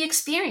wisdom in the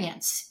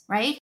experience,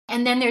 right?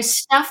 And then there's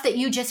stuff that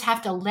you just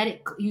have to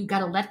you got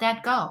to let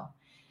that go.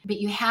 But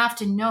you have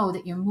to know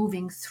that you're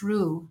moving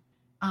through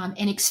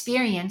an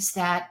experience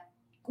that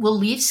will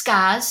leave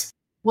scars,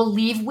 will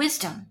leave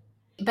wisdom.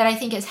 But I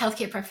think as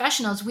healthcare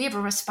professionals, we have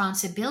a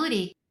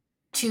responsibility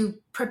to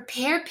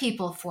prepare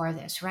people for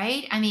this,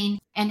 right?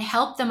 And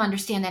help them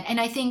understand that.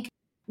 And I think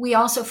we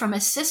also, from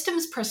a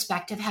systems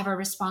perspective, have a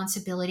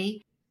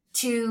responsibility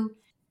to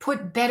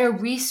put better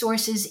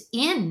resources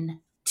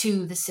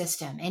into the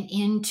system and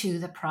into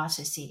the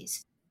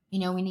processes. We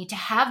need to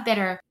have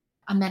better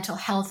mental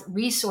health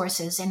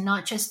resources and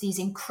not just these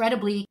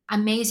incredibly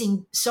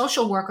amazing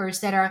social workers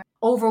that are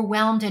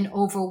overwhelmed and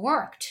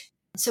overworked.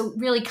 So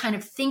really kind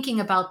of thinking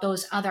about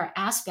those other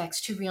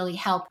aspects to really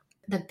help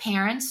the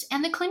parents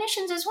and the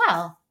clinicians as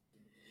well.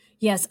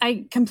 Yes,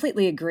 I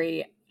completely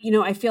agree.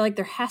 I feel like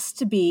there has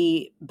to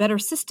be better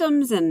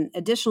systems and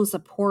additional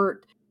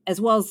support, as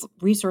well as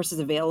resources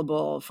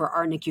available for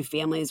our NICU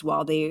families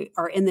while they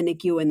are in the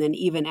NICU and then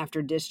even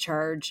after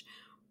discharge.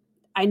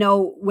 I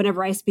know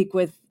whenever I speak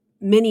with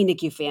many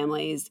NICU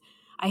families,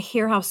 I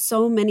hear how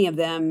so many of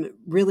them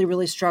really,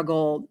 really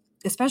struggle,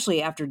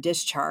 especially after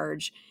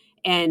discharge.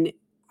 And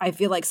I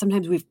feel like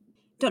sometimes we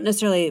don't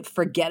necessarily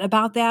forget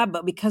about that,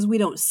 but because we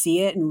don't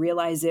see it and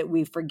realize it,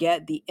 we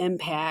forget the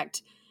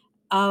impact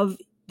of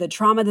the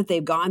trauma that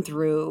they've gone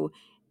through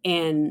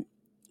and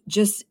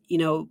just,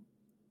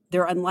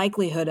 their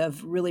unlikelihood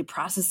of really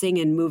processing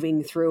and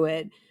moving through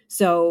it.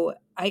 So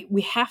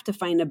we have to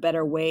find a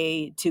better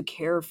way to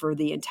care for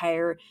the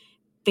entire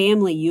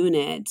family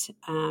unit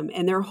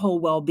and their whole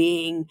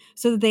well-being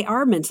so that they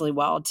are mentally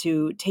well,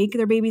 to take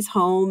their babies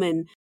home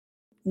and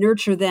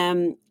nurture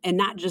them, and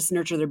not just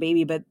nurture their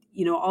baby, but,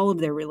 all of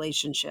their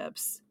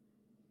relationships.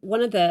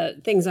 One of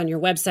the things on your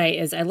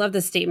website is, I love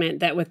the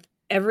statement that with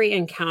every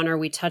encounter,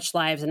 we touch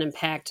lives and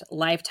impact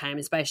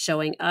lifetimes by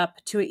showing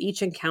up to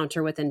each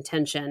encounter with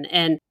intention.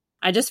 And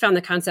I just found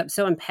the concept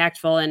so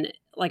impactful. And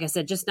like I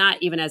said, just not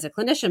even as a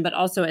clinician, but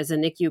also as a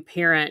NICU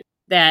parent,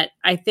 that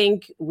I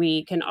think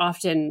we can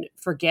often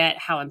forget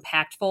how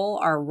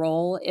impactful our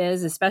role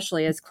is,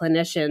 especially as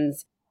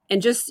clinicians.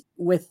 And just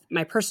with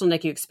my personal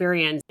NICU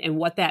experience and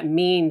what that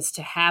means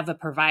to have a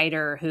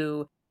provider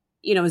who,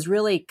 is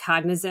really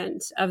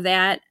cognizant of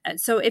that.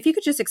 So if you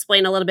could just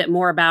explain a little bit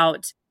more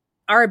about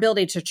our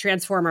ability to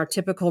transform our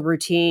typical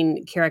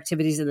routine care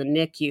activities in the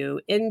NICU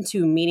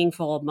into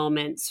meaningful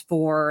moments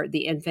for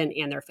the infant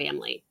and their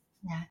family.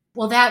 Yeah.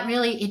 Well, that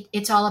really,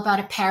 it's all about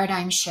a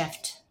paradigm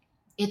shift.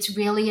 It's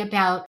really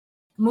about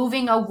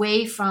moving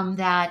away from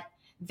that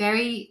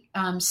very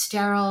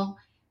sterile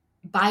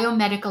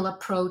biomedical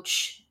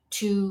approach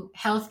to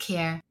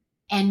healthcare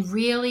and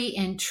really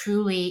and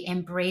truly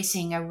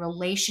embracing a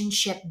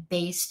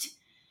relationship-based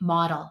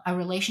model,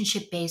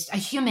 a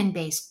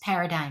human-based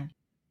paradigm.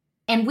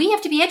 And we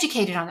have to be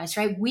educated on this,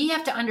 right? We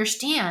have to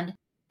understand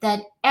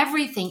that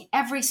every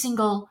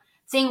single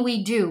thing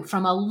we do,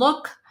 from a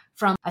look,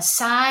 from a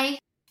sigh,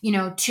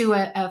 to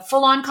a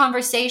full-on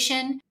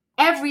conversation,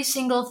 every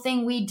single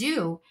thing we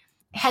do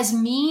has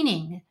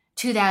meaning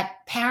to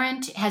that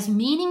parent, has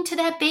meaning to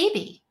that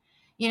baby,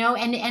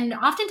 and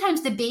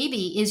oftentimes the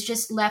baby is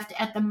just left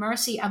at the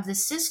mercy of the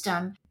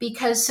system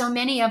because so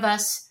many of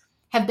us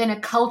have been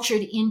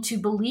acculturated into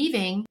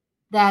believing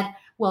that,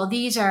 well,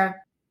 these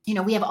are,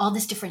 we have all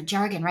this different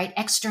jargon, right?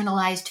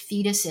 Externalized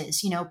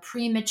fetuses,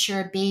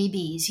 premature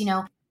babies,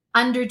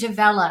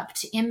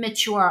 underdeveloped,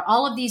 immature,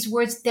 all of these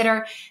words that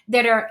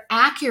are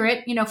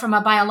accurate, from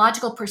a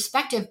biological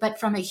perspective, but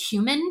from a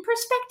human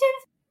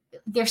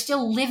perspective, they're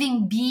still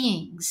living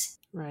beings,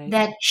 right,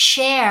 that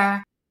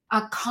share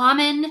a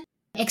common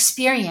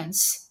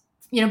experience,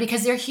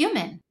 because they're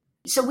human.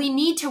 So we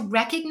need to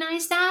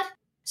recognize that.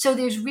 So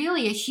there's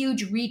really a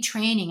huge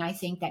retraining, I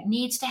think, that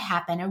needs to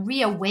happen, a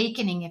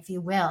reawakening, if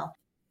you will.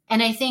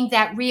 And I think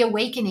that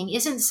reawakening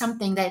isn't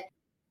something that,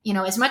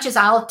 as much as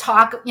I'll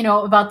talk,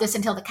 about this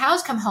until the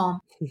cows come home,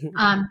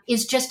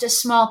 is just a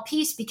small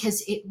piece,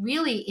 because it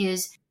really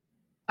is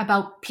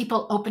about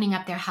people opening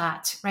up their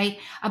hearts, right?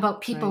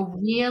 About people right,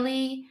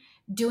 really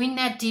doing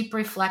that deep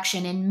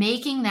reflection and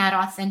making that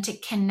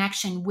authentic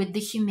connection with the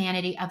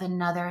humanity of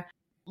another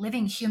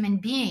living human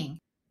being,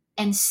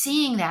 and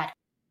seeing that.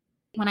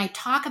 When I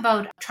talk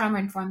about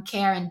trauma-informed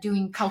care and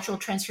doing cultural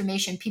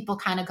transformation, people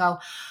kind of go,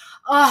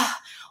 oh,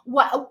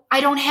 what? I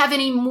don't have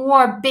any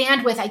more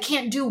bandwidth. I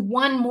can't do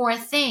one more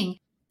thing.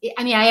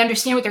 I mean, I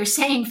understand what they're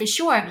saying for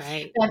sure,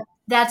 right. but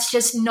that's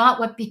just not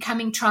what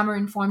becoming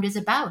trauma-informed is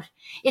about.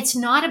 It's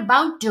not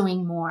about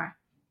doing more.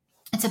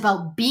 It's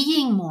about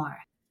being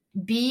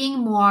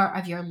more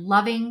of your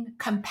loving,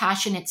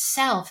 compassionate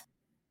self.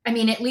 I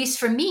mean, at least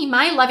for me,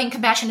 my loving,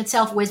 compassionate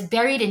self was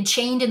buried and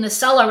chained in the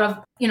cellar of,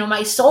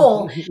 my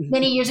soul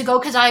many years ago,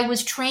 because I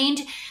was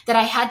trained that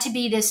I had to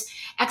be this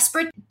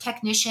expert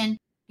technician,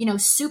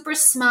 super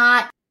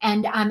smart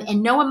and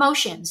no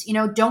emotions,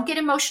 don't get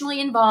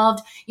emotionally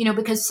involved,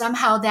 because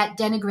somehow that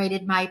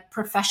denigrated my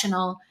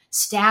professional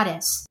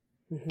status.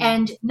 Mhm.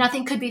 And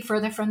nothing could be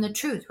further from the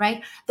truth,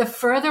 right? The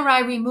further I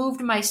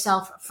removed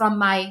myself from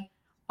my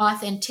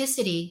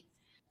authenticity,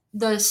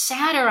 the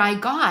sadder I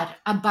got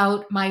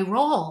about my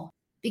role,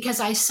 because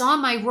I saw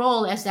my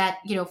role as that,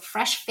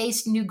 fresh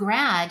faced new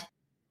grad,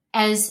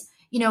 as,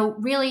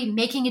 really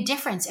making a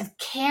difference, of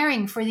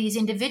caring for these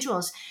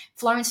individuals.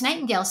 Florence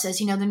Nightingale says,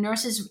 the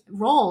nurse's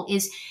role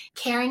is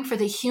caring for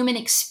the human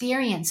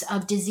experience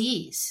of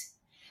disease.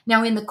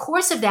 Now, in the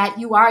course of that,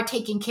 you are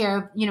taking care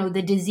of,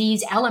 the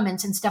disease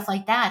elements and stuff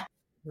like that.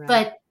 Right.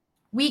 But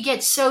we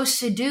get so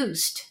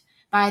seduced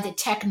by the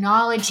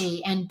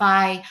technology and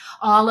by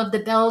all of the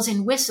bells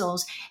and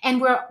whistles.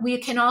 And we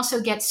can also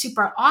get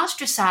super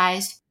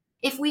ostracized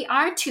if we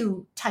are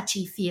too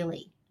touchy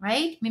feely,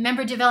 right?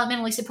 Remember,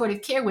 developmentally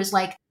supportive care was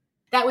like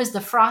that was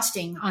the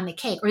frosting on the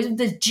cake, or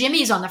the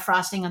Jimmy's on the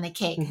frosting on the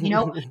cake.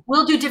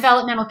 We'll do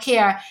developmental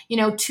care,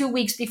 2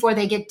 weeks before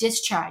they get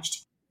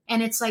discharged.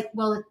 And it's like,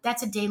 well,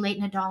 that's a day late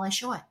and a dollar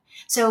short.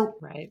 So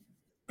Right.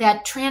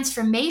 that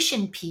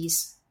transformation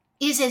piece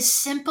is as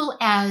simple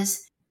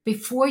as,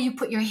 before you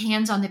put your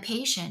hands on the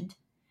patient,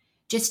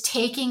 just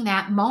taking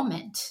that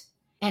moment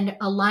and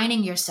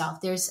aligning yourself.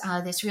 There's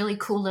this really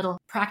cool little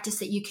practice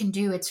that you can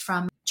do. It's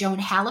from Joan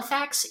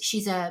Halifax.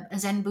 She's a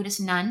Zen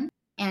Buddhist nun,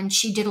 and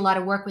she did a lot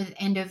of work with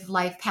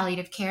end-of-life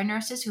palliative care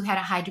nurses who had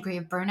a high degree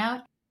of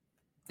burnout.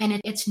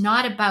 And it's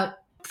not about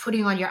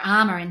putting on your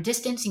armor and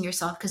distancing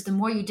yourself, because the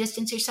more you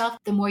distance yourself,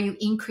 the more you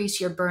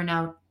increase your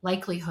burnout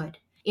likelihood.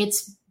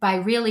 It's by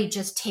really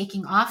just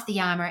taking off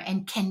the armor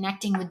and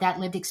connecting with that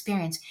lived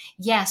experience.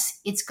 Yes,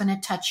 it's going to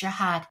touch your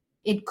heart.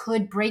 It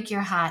could break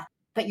your heart,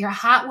 but your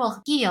heart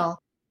will heal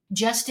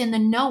just in the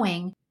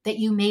knowing that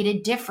you made a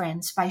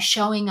difference by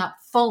showing up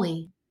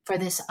fully for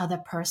this other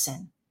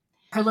person.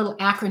 Her little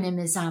acronym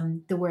is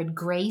the word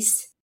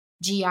GRACE,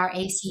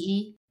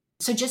 GRACE.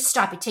 So just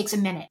stop. It takes a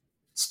minute.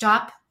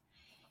 Stop,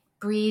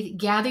 breathe,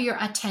 gather your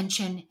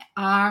attention,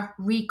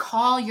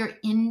 recall your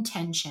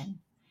intention.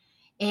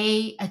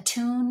 A,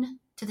 attune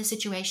to the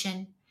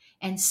situation,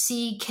 and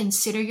C,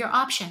 consider your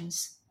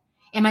options.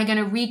 Am I going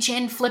to reach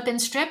in, flip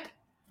and strip?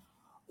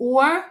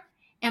 Or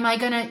am I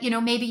going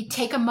to, maybe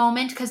take a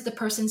moment because the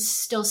person's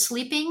still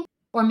sleeping?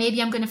 Or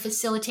maybe I'm going to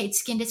facilitate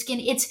skin to skin.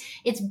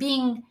 It's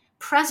being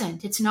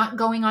present. It's not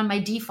going on my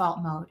default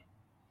mode.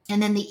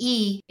 And then the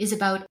E is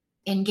about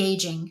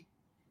engaging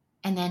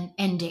and then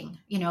ending,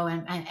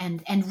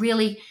 and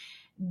really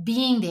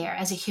being there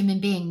as a human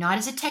being, not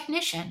as a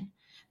technician,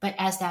 but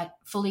as that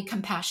fully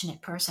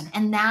compassionate person.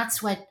 And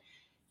that's what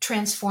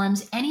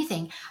transforms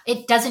anything.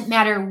 It doesn't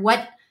matter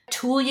what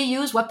tool you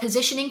use, what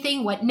positioning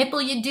thing, what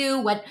nipple you do,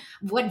 what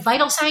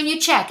vital sign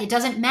you check. It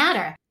doesn't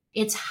matter.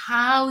 It's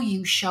how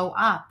you show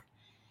up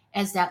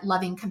as that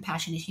loving,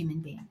 compassionate human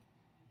being.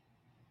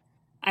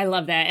 I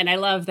love that. And I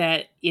love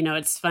that,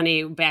 it's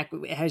funny, back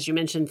as you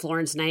mentioned,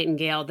 Florence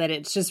Nightingale, that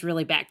it's just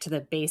really back to the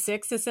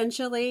basics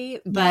essentially.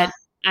 But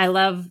I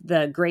love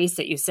the grace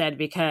that you said,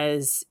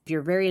 because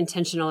you're very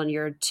intentional and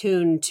you're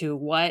attuned to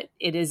what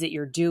it is that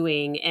you're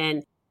doing.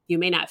 And you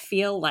may not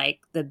feel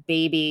like the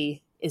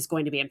baby is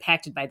going to be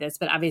impacted by this,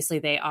 but obviously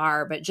they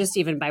are. But just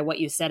even by what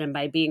you said and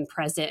by being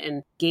present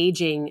and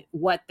gauging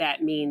what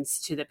that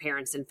means to the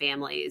parents and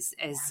families,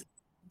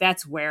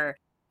 that's where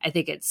I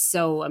think it's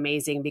so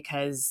amazing,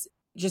 because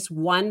just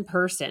one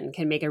person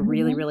can make a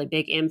really, really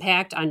big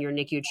impact on your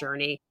NICU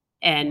journey.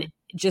 And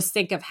just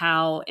think of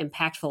how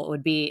impactful it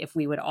would be if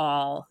we would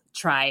all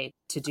try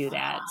to do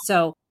that.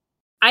 So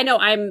I know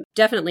I'm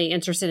definitely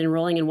interested in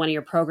enrolling in one of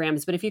your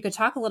programs, but if you could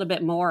talk a little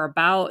bit more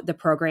about the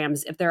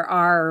programs, if there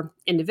are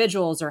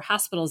individuals or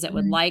hospitals that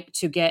would like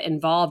to get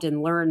involved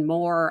and learn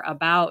more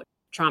about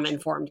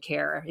trauma-informed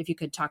care, if you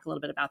could talk a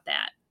little bit about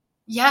that.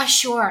 Yeah,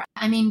 sure.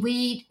 I mean,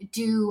 we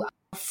do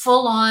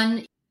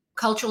full-on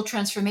cultural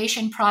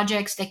transformation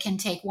projects that can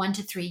take 1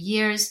 to 3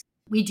 years.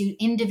 We do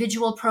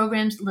individual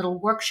programs, little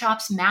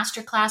workshops,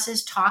 master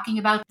classes, talking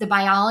about the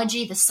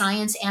biology, the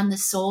science, and the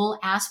soul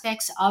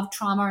aspects of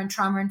trauma and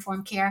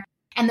trauma-informed care,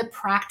 and the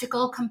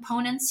practical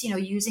components,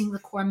 using the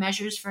core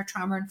measures for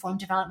trauma-informed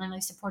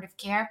developmentally supportive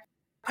care.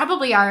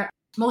 Probably our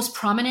most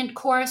prominent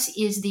course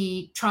is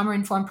the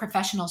Trauma-Informed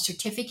Professional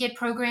Certificate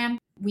Program.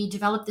 We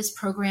developed this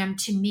program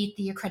to meet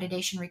the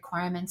accreditation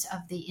requirements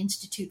of the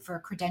Institute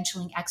for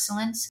Credentialing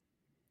Excellence.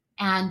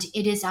 And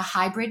it is a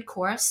hybrid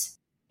course.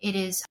 It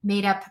is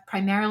made up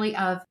primarily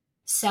of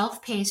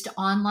self-paced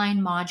online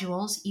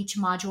modules. Each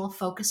module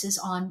focuses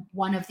on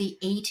one of the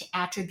 8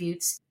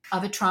 attributes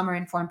of a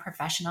trauma-informed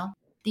professional.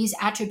 These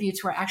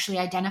attributes were actually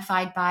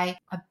identified by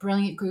a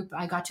brilliant group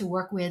I got to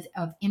work with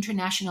of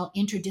international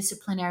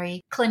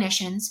interdisciplinary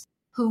clinicians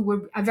who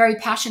were very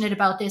passionate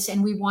about this.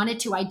 And we wanted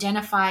to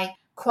identify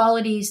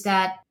qualities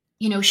that,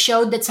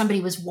 showed that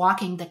somebody was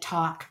walking the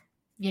talk,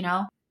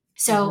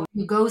 So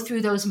you go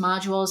through those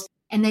modules,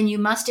 and then you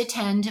must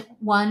attend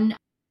one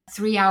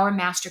 3-hour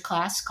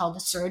masterclass called the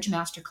Surge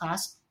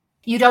Masterclass.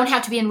 You don't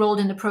have to be enrolled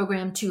in the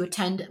program to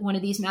attend one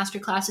of these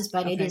masterclasses,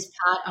 but it is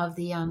part of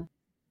the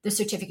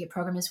certificate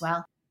program as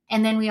well.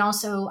 And then we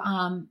also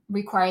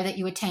require that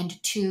you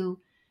attend 2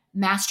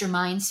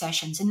 mastermind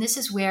sessions. And this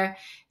is where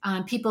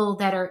people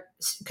that are,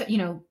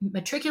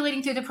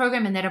 matriculating through the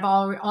program and that have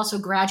also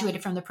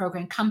graduated from the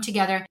program come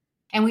together.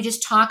 And we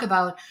just talk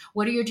about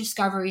what are your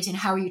discoveries and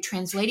how are you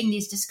translating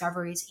these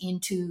discoveries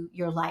into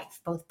your life,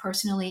 both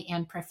personally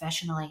and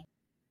professionally.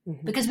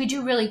 Because we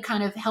do really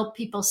kind of help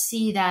people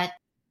see that,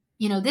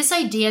 this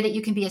idea that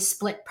you can be a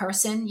split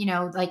person,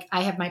 like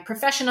I have my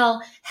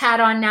professional hat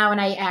on now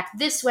and I act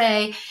this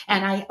way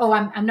and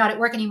I'm not at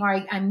work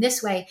anymore, I'm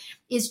this way,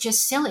 is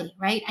just silly,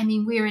 right? I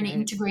mean, we're an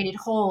integrated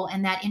whole,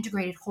 and that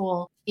integrated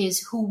whole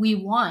is who we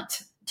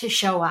want to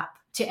show up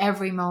to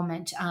every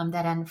moment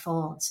that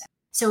unfolds.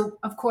 So,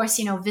 of course,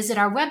 visit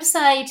our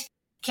website,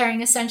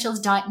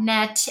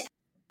 caringessentials.net,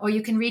 or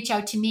you can reach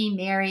out to me,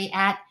 Mary,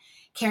 at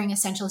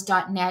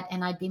caringessentials.net,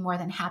 and I'd be more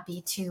than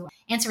happy to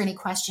answer any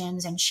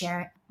questions and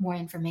share more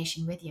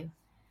information with you.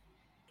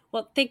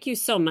 Well, thank you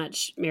so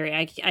much, Mary.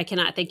 I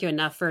cannot thank you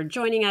enough for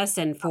joining us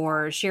and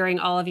for sharing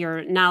all of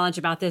your knowledge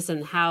about this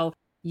and how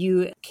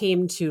you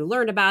came to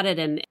learn about it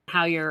and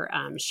how you're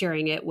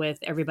sharing it with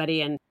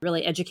everybody and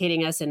really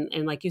educating us.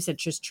 And like you said,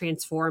 just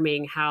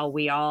transforming how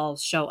we all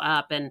show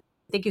up. And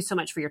thank you so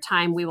much for your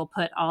time. We will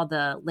put all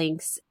the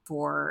links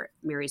for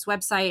Mary's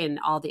website and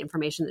all the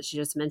information that she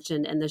just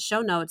mentioned in the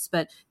show notes.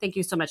 But thank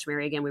you so much,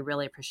 Mary. Again, we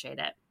really appreciate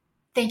it.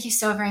 Thank you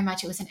so very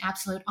much. It was an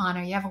absolute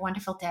honor. You have a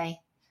wonderful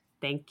day.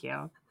 Thank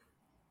you.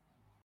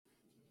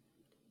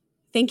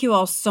 Thank you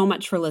all so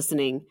much for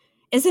listening.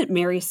 Isn't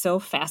Mary so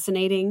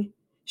fascinating?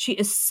 She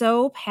is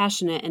so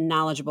passionate and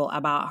knowledgeable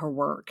about her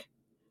work.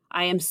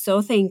 I am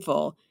so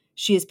thankful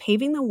she is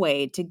paving the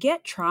way to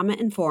get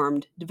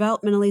trauma-informed,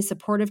 developmentally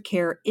supportive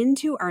care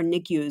into our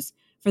NICUs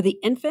for the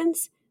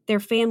infants, their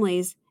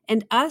families,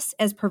 and us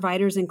as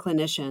providers and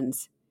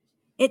clinicians.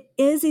 It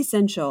is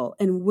essential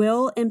and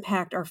will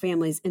impact our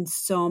families in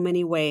so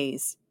many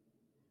ways.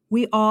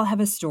 We all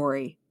have a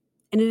story,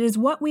 and it is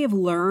what we have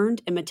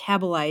learned and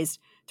metabolized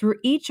through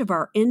each of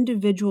our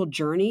individual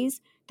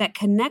journeys that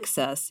connects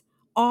us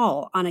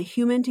all on a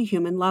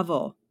human-to-human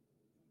level.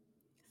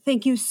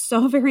 Thank you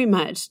so very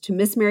much to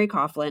Miss Mary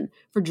Coughlin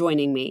for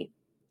joining me.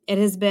 It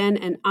has been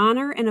an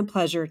honor and a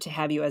pleasure to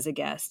have you as a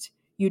guest.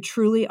 You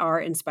truly are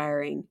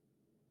inspiring.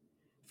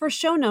 For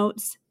show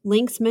notes,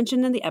 links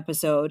mentioned in the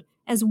episode,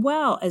 as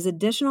well as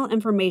additional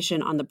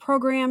information on the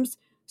programs,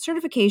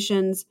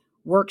 certifications,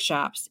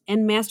 workshops,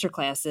 and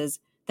masterclasses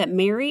that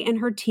Mary and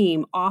her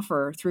team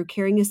offer through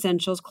Caring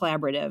Essentials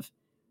Collaborative,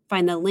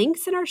 find the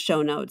links in our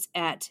show notes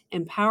at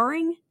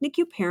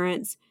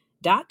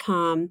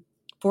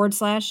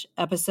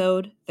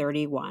empoweringnicuparents.com/episode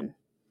 31.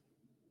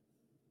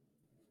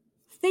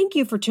 Thank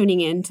you for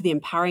tuning in to the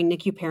Empowering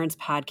NICU Parents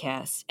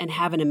podcast and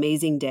have an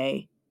amazing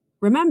day.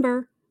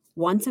 Remember,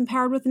 once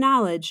empowered with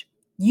knowledge,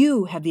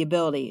 you have the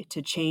ability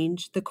to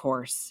change the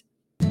course.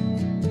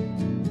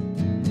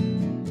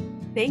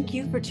 Thank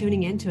you for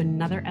tuning in to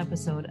another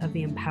episode of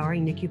the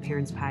Empowering NICU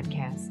Parents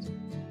podcast.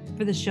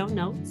 For the show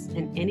notes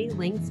and any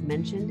links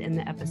mentioned in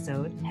the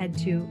episode, head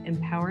to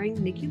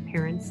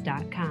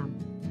empoweringnicuparents.com.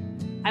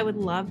 I would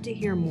love to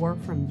hear more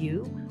from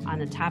you on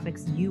the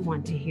topics you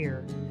want to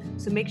hear,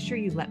 so make sure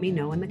you let me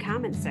know in the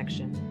comments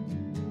section.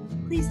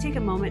 Please take a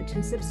moment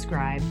to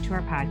subscribe to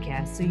our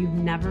podcast so you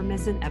never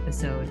miss an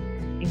episode,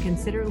 and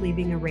consider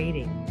leaving a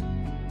rating.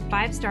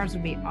 5 stars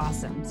would be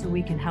awesome so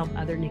we can help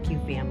other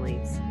NICU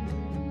families.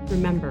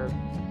 Remember,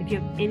 if you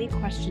have any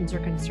questions or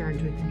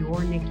concerns with your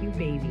NICU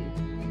baby,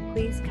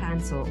 please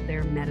consult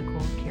their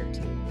medical care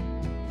team.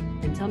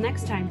 Until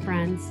next time,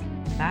 friends,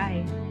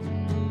 bye.